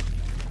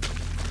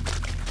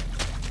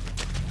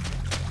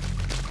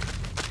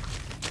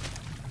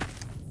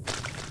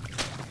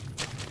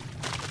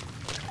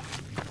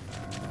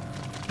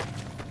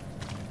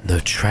 No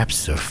traps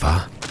so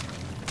far.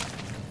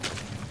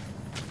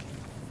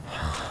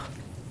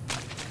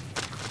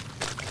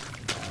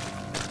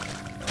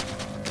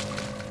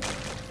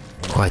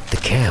 Quite the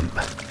camp.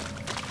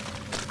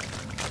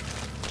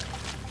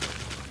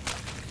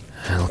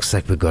 Looks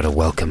like we got a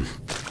welcome.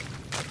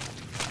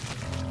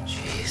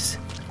 Jeez.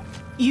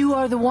 You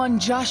are the one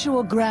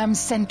Joshua Graham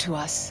sent to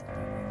us.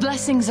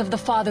 Blessings of the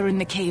Father in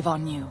the cave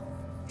on you.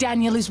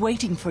 Daniel is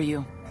waiting for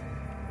you.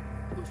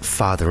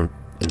 Father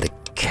in the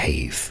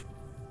cave.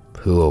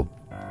 Who or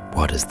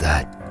what is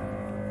that?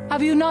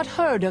 Have you not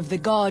heard of the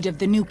God of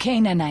the New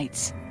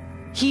Canaanites?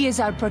 He is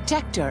our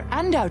protector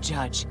and our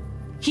judge.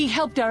 He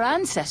helped our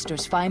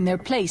ancestors find their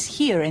place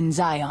here in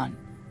Zion.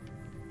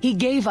 He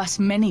gave us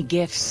many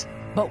gifts,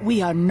 but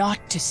we are not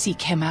to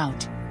seek him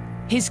out.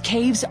 His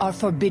caves are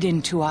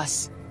forbidden to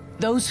us.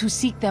 Those who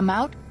seek them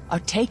out are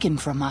taken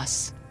from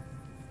us.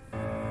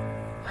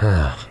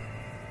 Huh.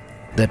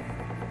 That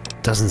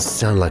doesn't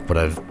sound like what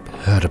I've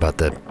heard about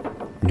the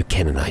New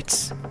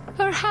Canaanites.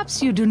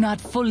 Perhaps you do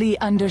not fully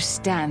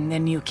understand the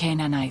New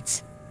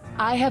Canaanites.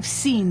 I have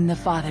seen the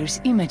Father's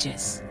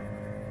images.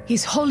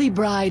 His holy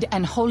bride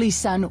and holy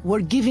son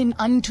were given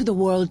unto the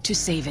world to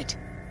save it.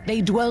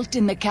 They dwelt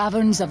in the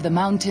caverns of the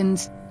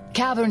mountains,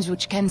 caverns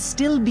which can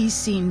still be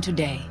seen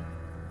today.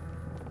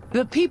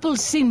 The people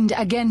sinned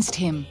against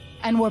him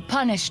and were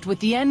punished with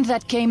the end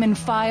that came in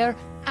fire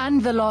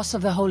and the loss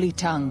of the holy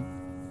tongue.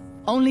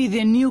 Only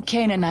the New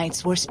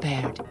Canaanites were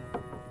spared.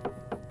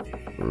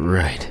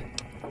 Right.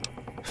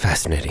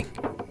 Fascinating.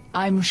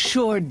 I'm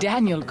sure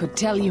Daniel could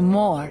tell you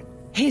more,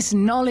 His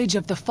knowledge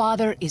of the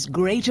Father is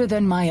greater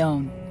than my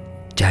own.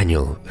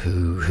 Daniel,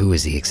 who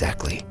is he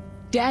exactly?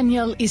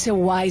 Daniel is a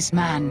wise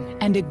man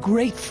and a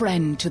great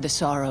friend to the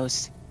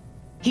Sorrows.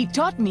 He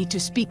taught me to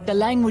speak the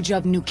language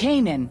of New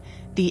Canaan,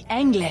 the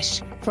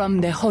English from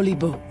the Holy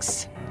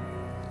Books.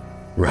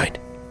 Right.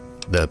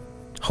 The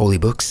Holy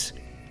Books?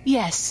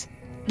 Yes.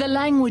 The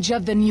language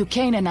of the New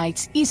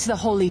Canaanites is the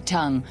Holy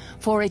Tongue,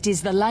 for it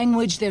is the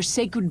language their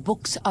sacred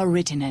books are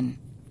written in.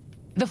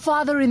 The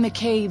Father in the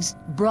caves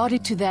brought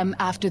it to them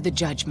after the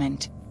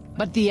judgment,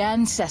 but the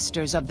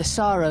ancestors of the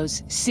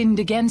Sorrows sinned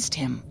against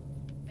him.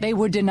 They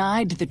were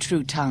denied the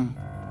true tongue.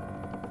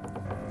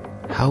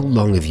 How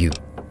long have you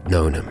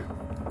known him?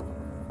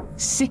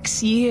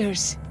 6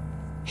 years.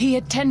 He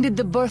attended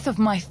the birth of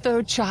my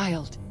 3rd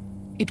child.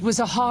 It was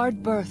a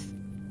hard birth.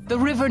 The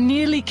river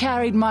nearly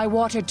carried my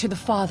water to the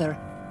Father,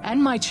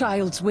 and my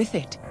child's with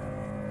it.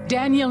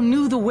 Daniel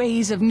knew the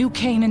ways of New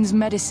Canaan's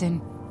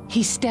medicine.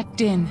 He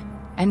stepped in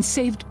and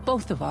saved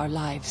both of our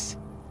lives.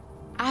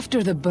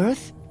 After the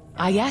birth,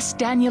 I asked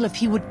Daniel if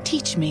he would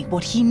teach me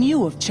what he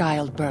knew of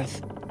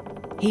childbirth.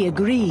 He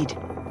agreed,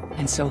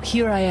 and so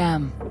here I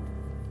am.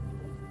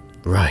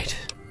 Right.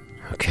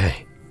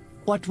 Okay.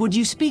 What would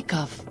you speak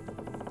of?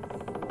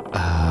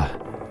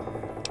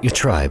 Your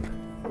tribe.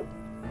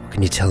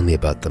 Can you tell me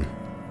about them?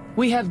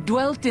 We have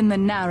dwelt in the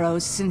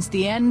Narrows since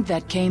the end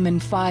that came in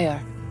fire.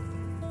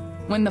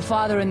 When the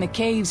Father in the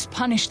caves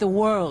punished the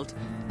world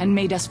and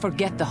made us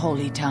forget the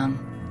Holy Tongue.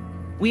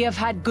 We have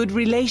had good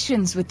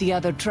relations with the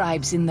other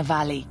tribes in the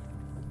valley.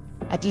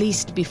 At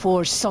least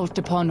before Salt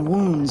Upon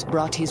Wounds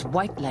brought his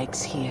white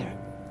legs here.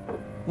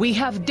 We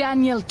have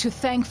Daniel to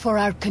thank for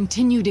our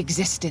continued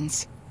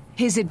existence.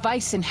 His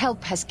advice and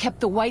help has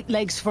kept the white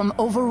legs from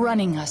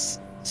overrunning us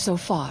so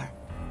far.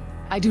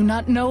 I do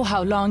not know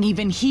how long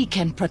even he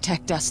can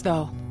protect us,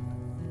 though.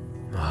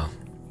 Well,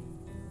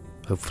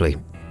 hopefully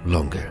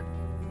longer.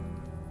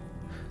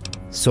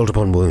 Salt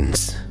Upon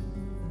Wounds.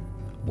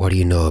 What do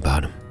you know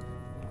about him?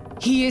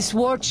 He is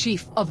war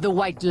chief of the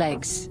White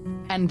Legs,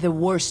 and the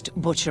worst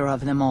butcher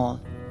of them all.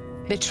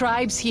 The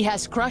tribes he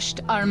has crushed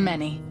are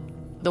many.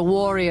 The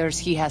warriors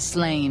he has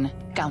slain,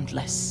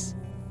 countless.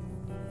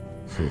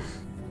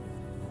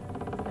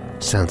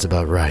 Sounds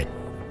about right.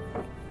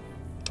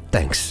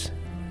 Thanks.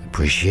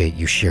 Appreciate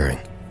you sharing.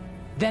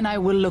 Then I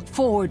will look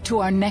forward to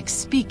our next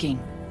speaking.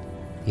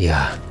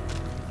 Yeah.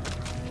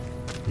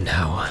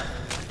 Now,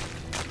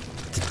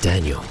 to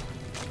Daniel.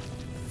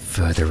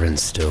 Further in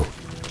still.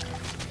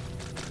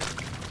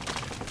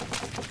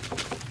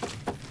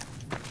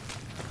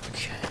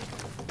 Okay.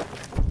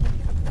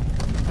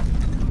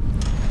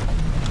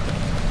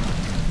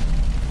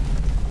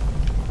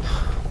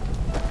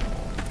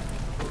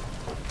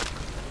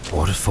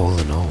 Waterfall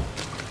and all.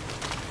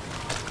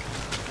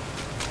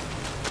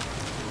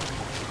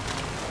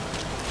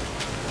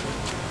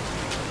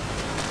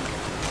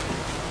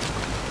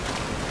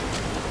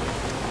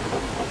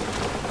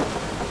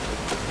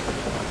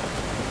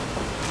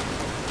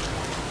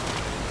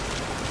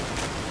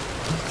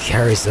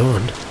 Carries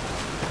on.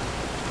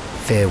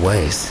 Fair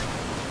ways.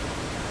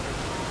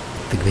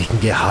 Think we can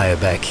get higher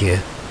back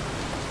here.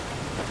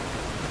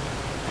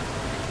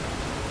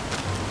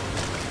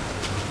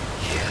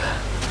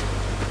 Yeah.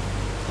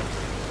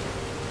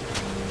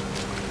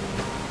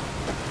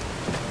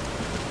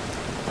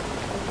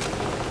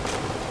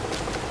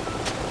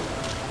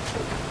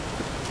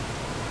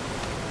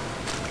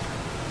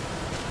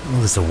 Well,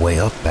 there's a way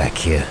up back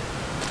here.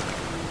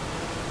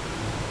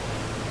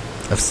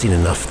 I've seen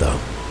enough, though.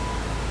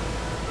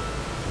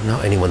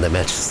 Not anyone that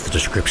matches the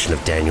description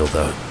of Daniel,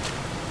 though.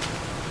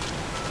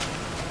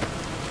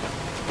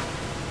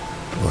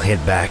 We'll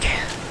head back.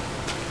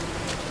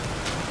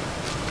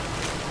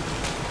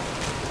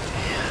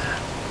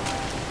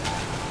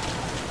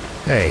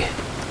 Hey.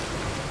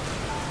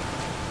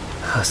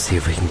 I'll see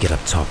if we can get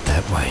up top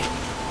that way.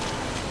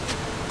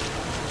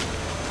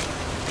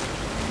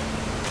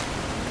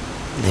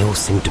 They all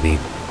seem to be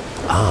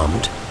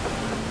armed.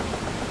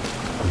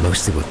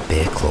 Mostly with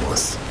bear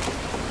claws.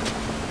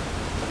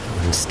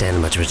 Wouldn't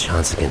stand much of a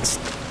chance against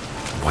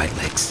white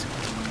legs.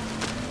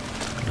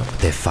 Not with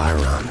their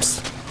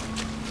firearms.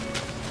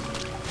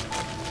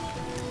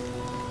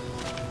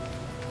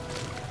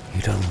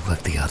 You don't look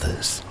like the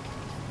others.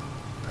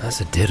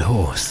 That's a dead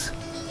horse.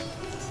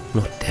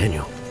 Not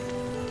Daniel.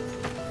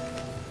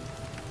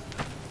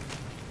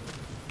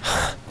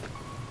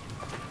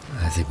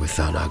 I think we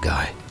found our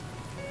guy.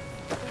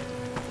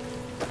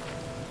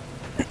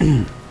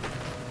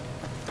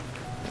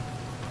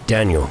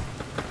 Daniel,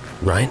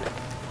 right?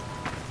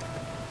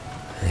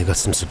 I got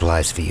some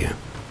supplies for you.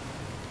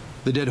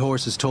 The dead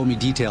horse has told me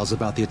details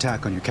about the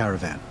attack on your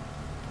caravan.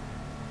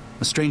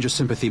 A stranger's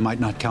sympathy might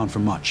not count for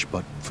much,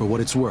 but for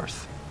what it's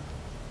worth,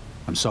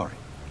 I'm sorry.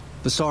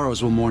 The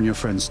Sorrows will mourn your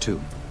friends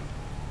too.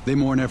 They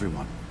mourn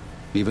everyone,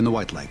 even the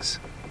Whitelegs.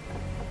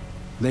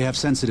 They have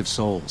sensitive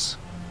souls.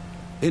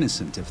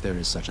 Innocent, if there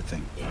is such a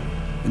thing.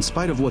 In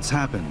spite of what's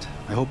happened,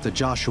 I hope that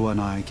Joshua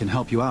and I can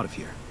help you out of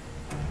here.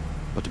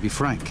 But to be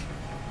frank,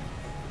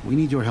 we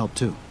need your help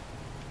too.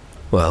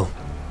 Well,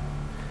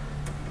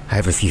 I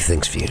have a few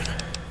things for you.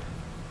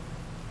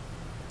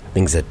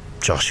 Things that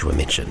Joshua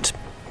mentioned.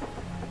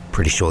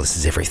 Pretty sure this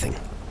is everything.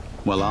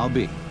 Well, I'll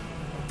be.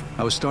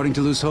 I was starting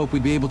to lose hope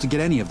we'd be able to get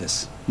any of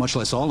this, much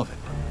less all of it.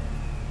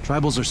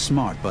 Tribals are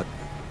smart, but,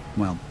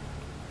 well,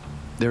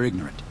 they're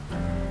ignorant.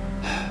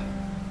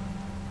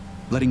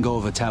 Letting go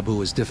of a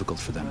taboo is difficult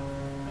for them.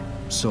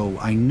 So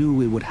I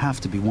knew it would have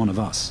to be one of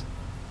us.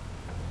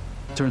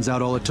 Turns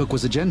out all it took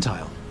was a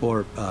Gentile,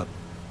 or,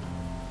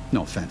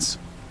 no offense.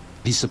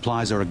 These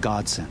supplies are a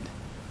godsend.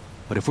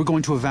 But if we're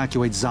going to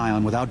evacuate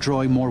Zion without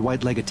drawing more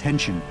White Leg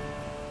attention,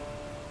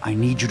 I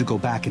need you to go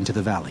back into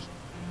the valley.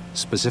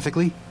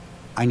 Specifically,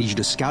 I need you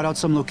to scout out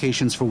some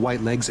locations for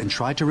White Legs and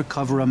try to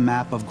recover a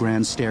map of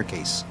Grand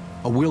Staircase,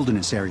 a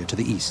wilderness area to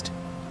the east.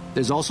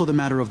 There's also the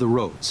matter of the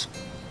roads.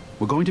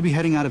 We're going to be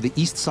heading out of the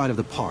east side of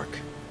the park,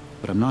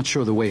 but I'm not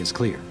sure the way is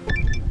clear.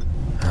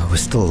 We're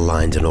still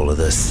aligned in all of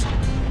this.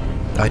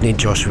 I need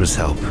Joshua's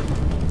help,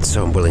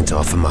 so I'm willing to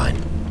offer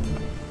mine.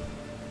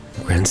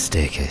 Grand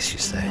Staircase, you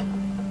say?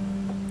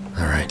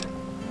 Alright.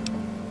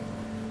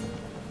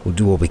 We'll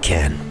do what we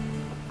can.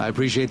 I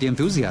appreciate the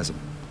enthusiasm.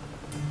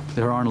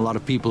 There aren't a lot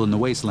of people in the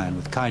wasteland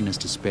with kindness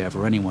to spare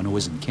for anyone who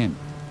isn't kin.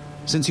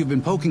 Since you've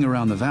been poking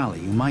around the valley,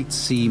 you might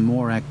see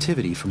more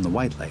activity from the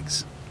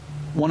Whitelegs.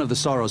 One of the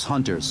Sorrow's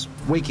hunters,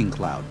 Waking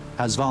Cloud,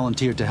 has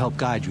volunteered to help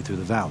guide you through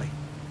the valley.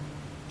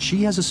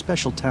 She has a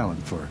special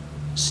talent for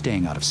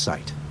staying out of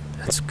sight.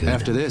 That's good.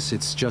 After this,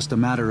 it's just a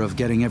matter of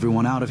getting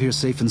everyone out of here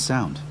safe and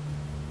sound.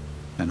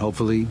 And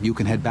hopefully, you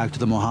can head back to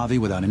the Mojave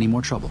without any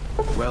more trouble.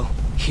 Well,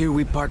 here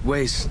we part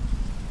ways.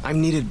 I'm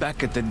needed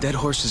back at the Dead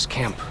Horse's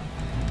camp.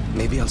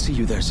 Maybe I'll see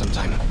you there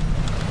sometime.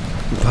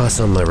 Pass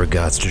on my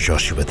regards to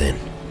Joshua then,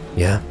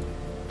 yeah?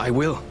 I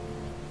will.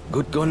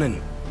 Good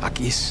gunnin',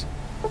 Akis.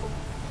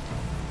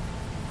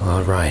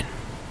 Alright.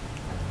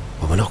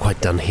 Well, we're not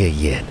quite done here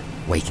yet,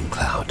 Waking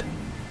Cloud.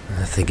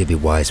 I think it'd be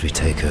wise we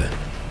take her.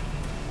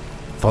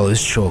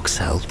 Follows Chalk's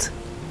helped.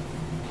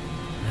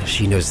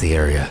 She knows the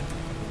area.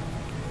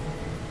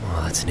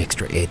 Well, that's an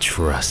extra edge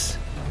for us.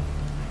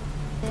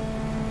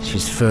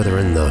 She's further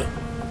in though.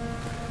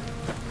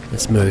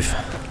 Let's move.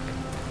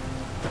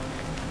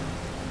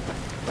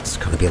 It's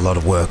gonna be a lot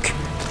of work.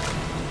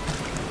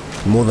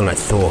 More than I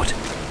thought.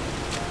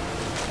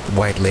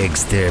 White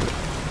Legs, they're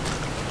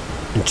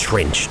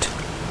entrenched.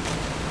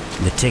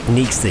 And the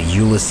techniques that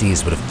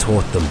Ulysses would have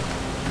taught them.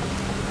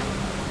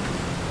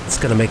 It's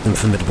gonna make them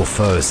formidable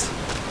foes.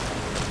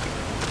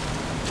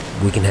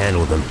 We can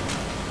handle them.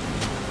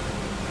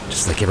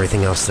 Just like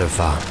everything else so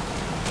far.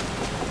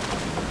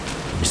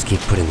 Just keep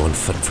putting one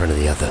foot in front of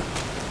the other.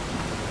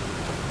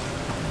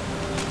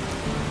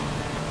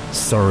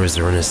 Sorrows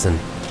are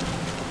innocent.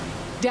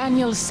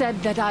 Daniel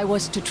said that I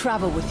was to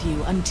travel with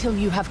you until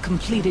you have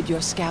completed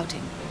your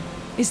scouting.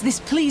 Is this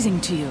pleasing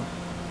to you?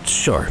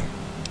 Sure.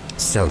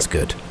 Sounds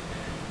good.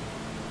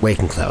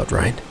 Waking Cloud,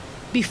 right?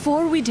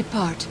 Before we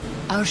depart,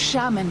 our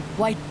shaman,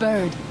 White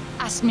Bird,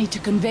 asked me to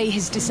convey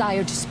his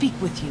desire to speak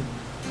with you.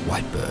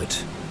 White Bird.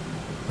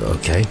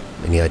 Okay.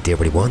 Any idea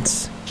what he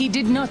wants? He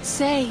did not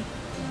say.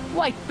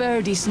 White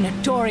Bird is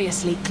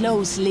notoriously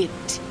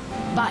close-lipped.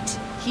 But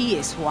he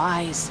is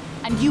wise,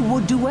 and you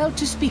would do well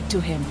to speak to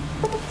him.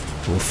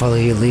 We'll follow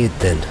your lead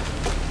then.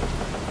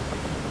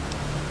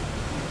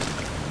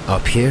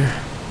 Up here?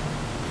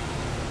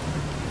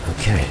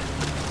 Okay.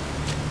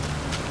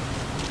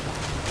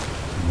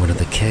 One of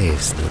the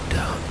caves, no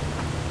doubt.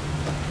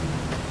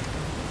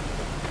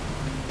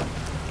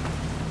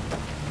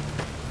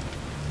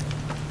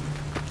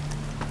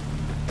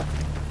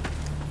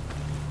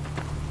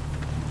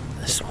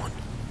 This one.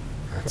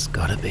 That's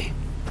gotta be.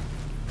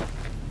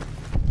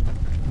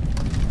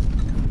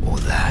 Or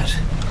that.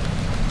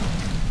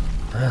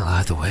 Well,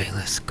 either way,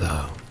 let's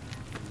go.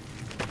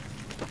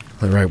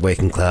 Alright,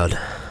 Waking Cloud.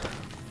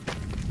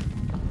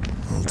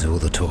 I'll do all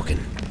the talking,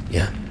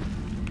 yeah?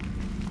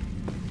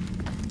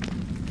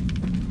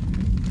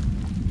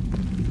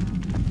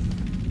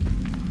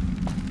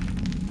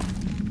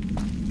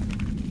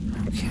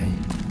 Okay.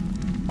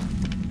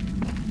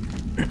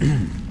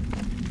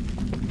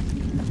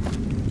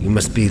 You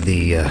must be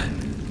the,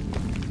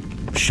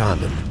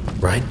 shaman,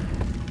 right?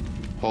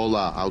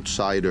 Hola,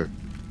 outsider.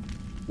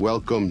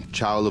 Welcome,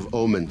 child of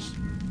omens.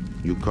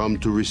 You come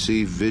to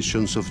receive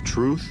visions of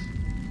truth?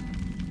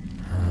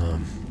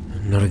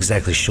 I'm not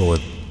exactly sure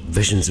what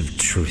visions of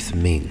truth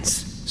means.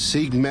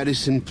 Seek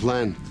medicine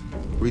plant.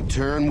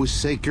 Return with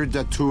sacred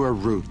datura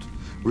root.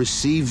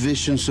 Receive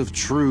visions of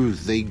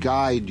truth. They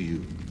guide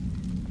you.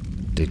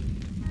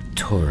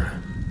 Datura.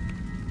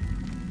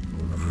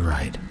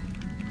 Right.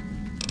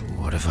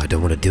 What if I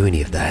don't want to do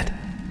any of that?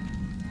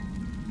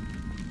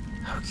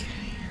 Okay.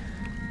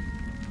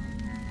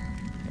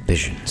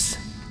 Visions.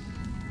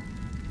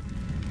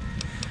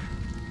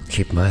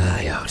 Keep my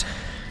eye out.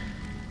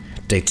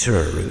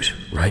 Datura root,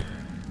 right?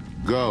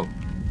 Go.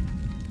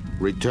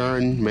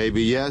 Return,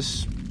 maybe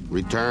yes.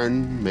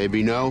 Return,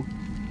 maybe no.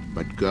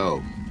 But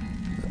go.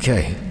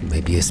 Okay,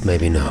 maybe yes,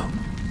 maybe no.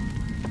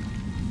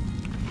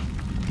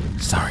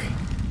 Sorry.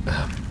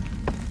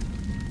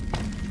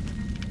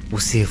 We'll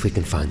see if we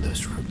can find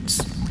those roots.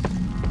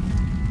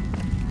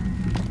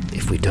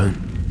 If we don't,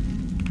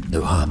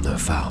 no harm, no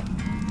foul.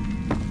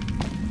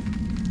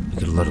 We've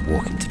got a lot of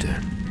walking to do.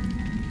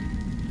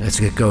 Let's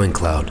get going,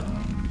 Cloud.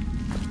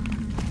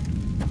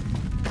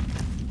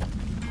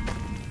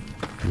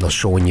 I'm not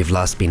sure when you've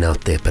last been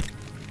out there, but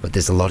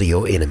there's a lot of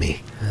your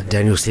enemy.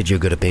 Daniel said you're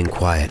good at being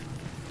quiet.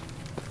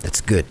 That's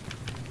good.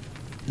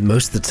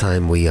 Most of the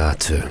time we are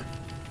too.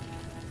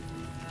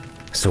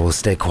 So we'll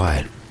stay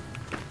quiet.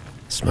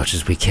 As much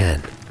as we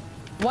can.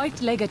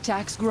 White leg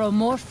attacks grow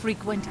more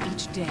frequent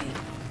each day.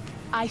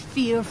 I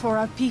fear for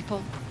our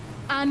people,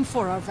 and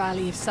for our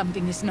valley if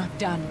something is not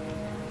done.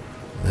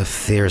 The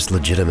fear is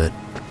legitimate.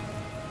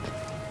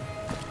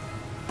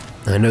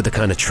 I know the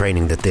kind of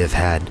training that they've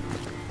had.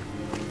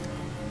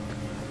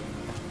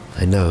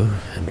 I know,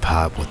 in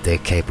part, what they're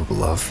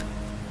capable of.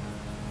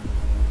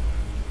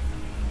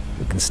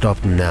 We can stop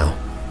them now.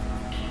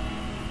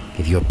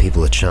 Give your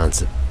people a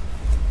chance at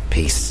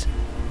peace.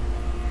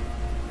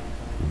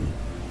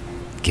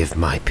 Give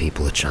my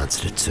people a chance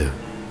at it too.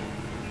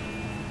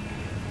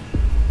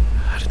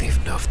 I don't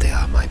even know if they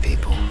are my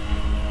people.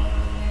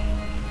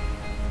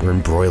 We're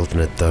embroiled in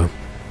it though.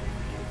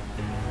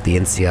 The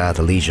NCR,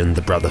 the Legion,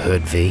 the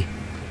Brotherhood, V.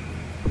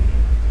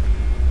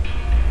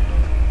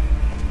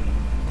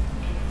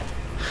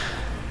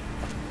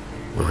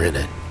 We're in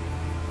it.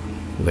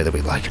 Whether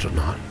we like it or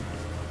not.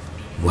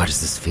 Why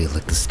does this feel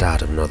like the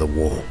start of another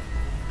war?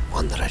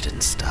 One that I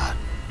didn't start.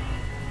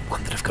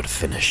 One that I've got to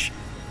finish.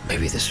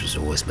 Maybe this was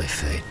always my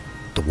fate.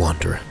 The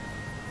Wanderer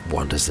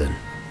wanders in,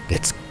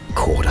 gets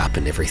caught up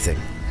in everything,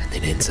 and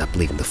then ends up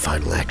leaving the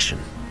final action.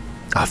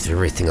 After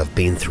everything I've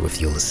been through with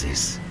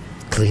Ulysses,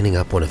 cleaning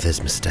up one of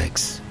his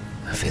mistakes,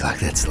 I feel like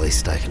that's the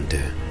least I can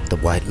do. The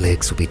white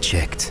legs will be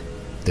checked,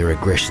 their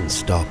aggression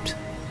stopped.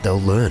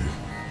 They'll learn,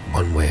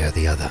 one way or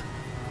the other.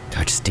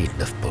 I just need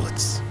enough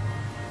bullets.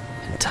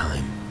 And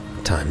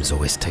time's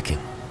always ticking.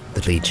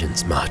 The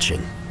Legion's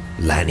marching.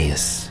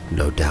 Lanius,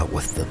 no doubt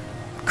with them.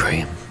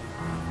 Graham,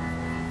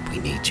 we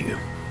need you.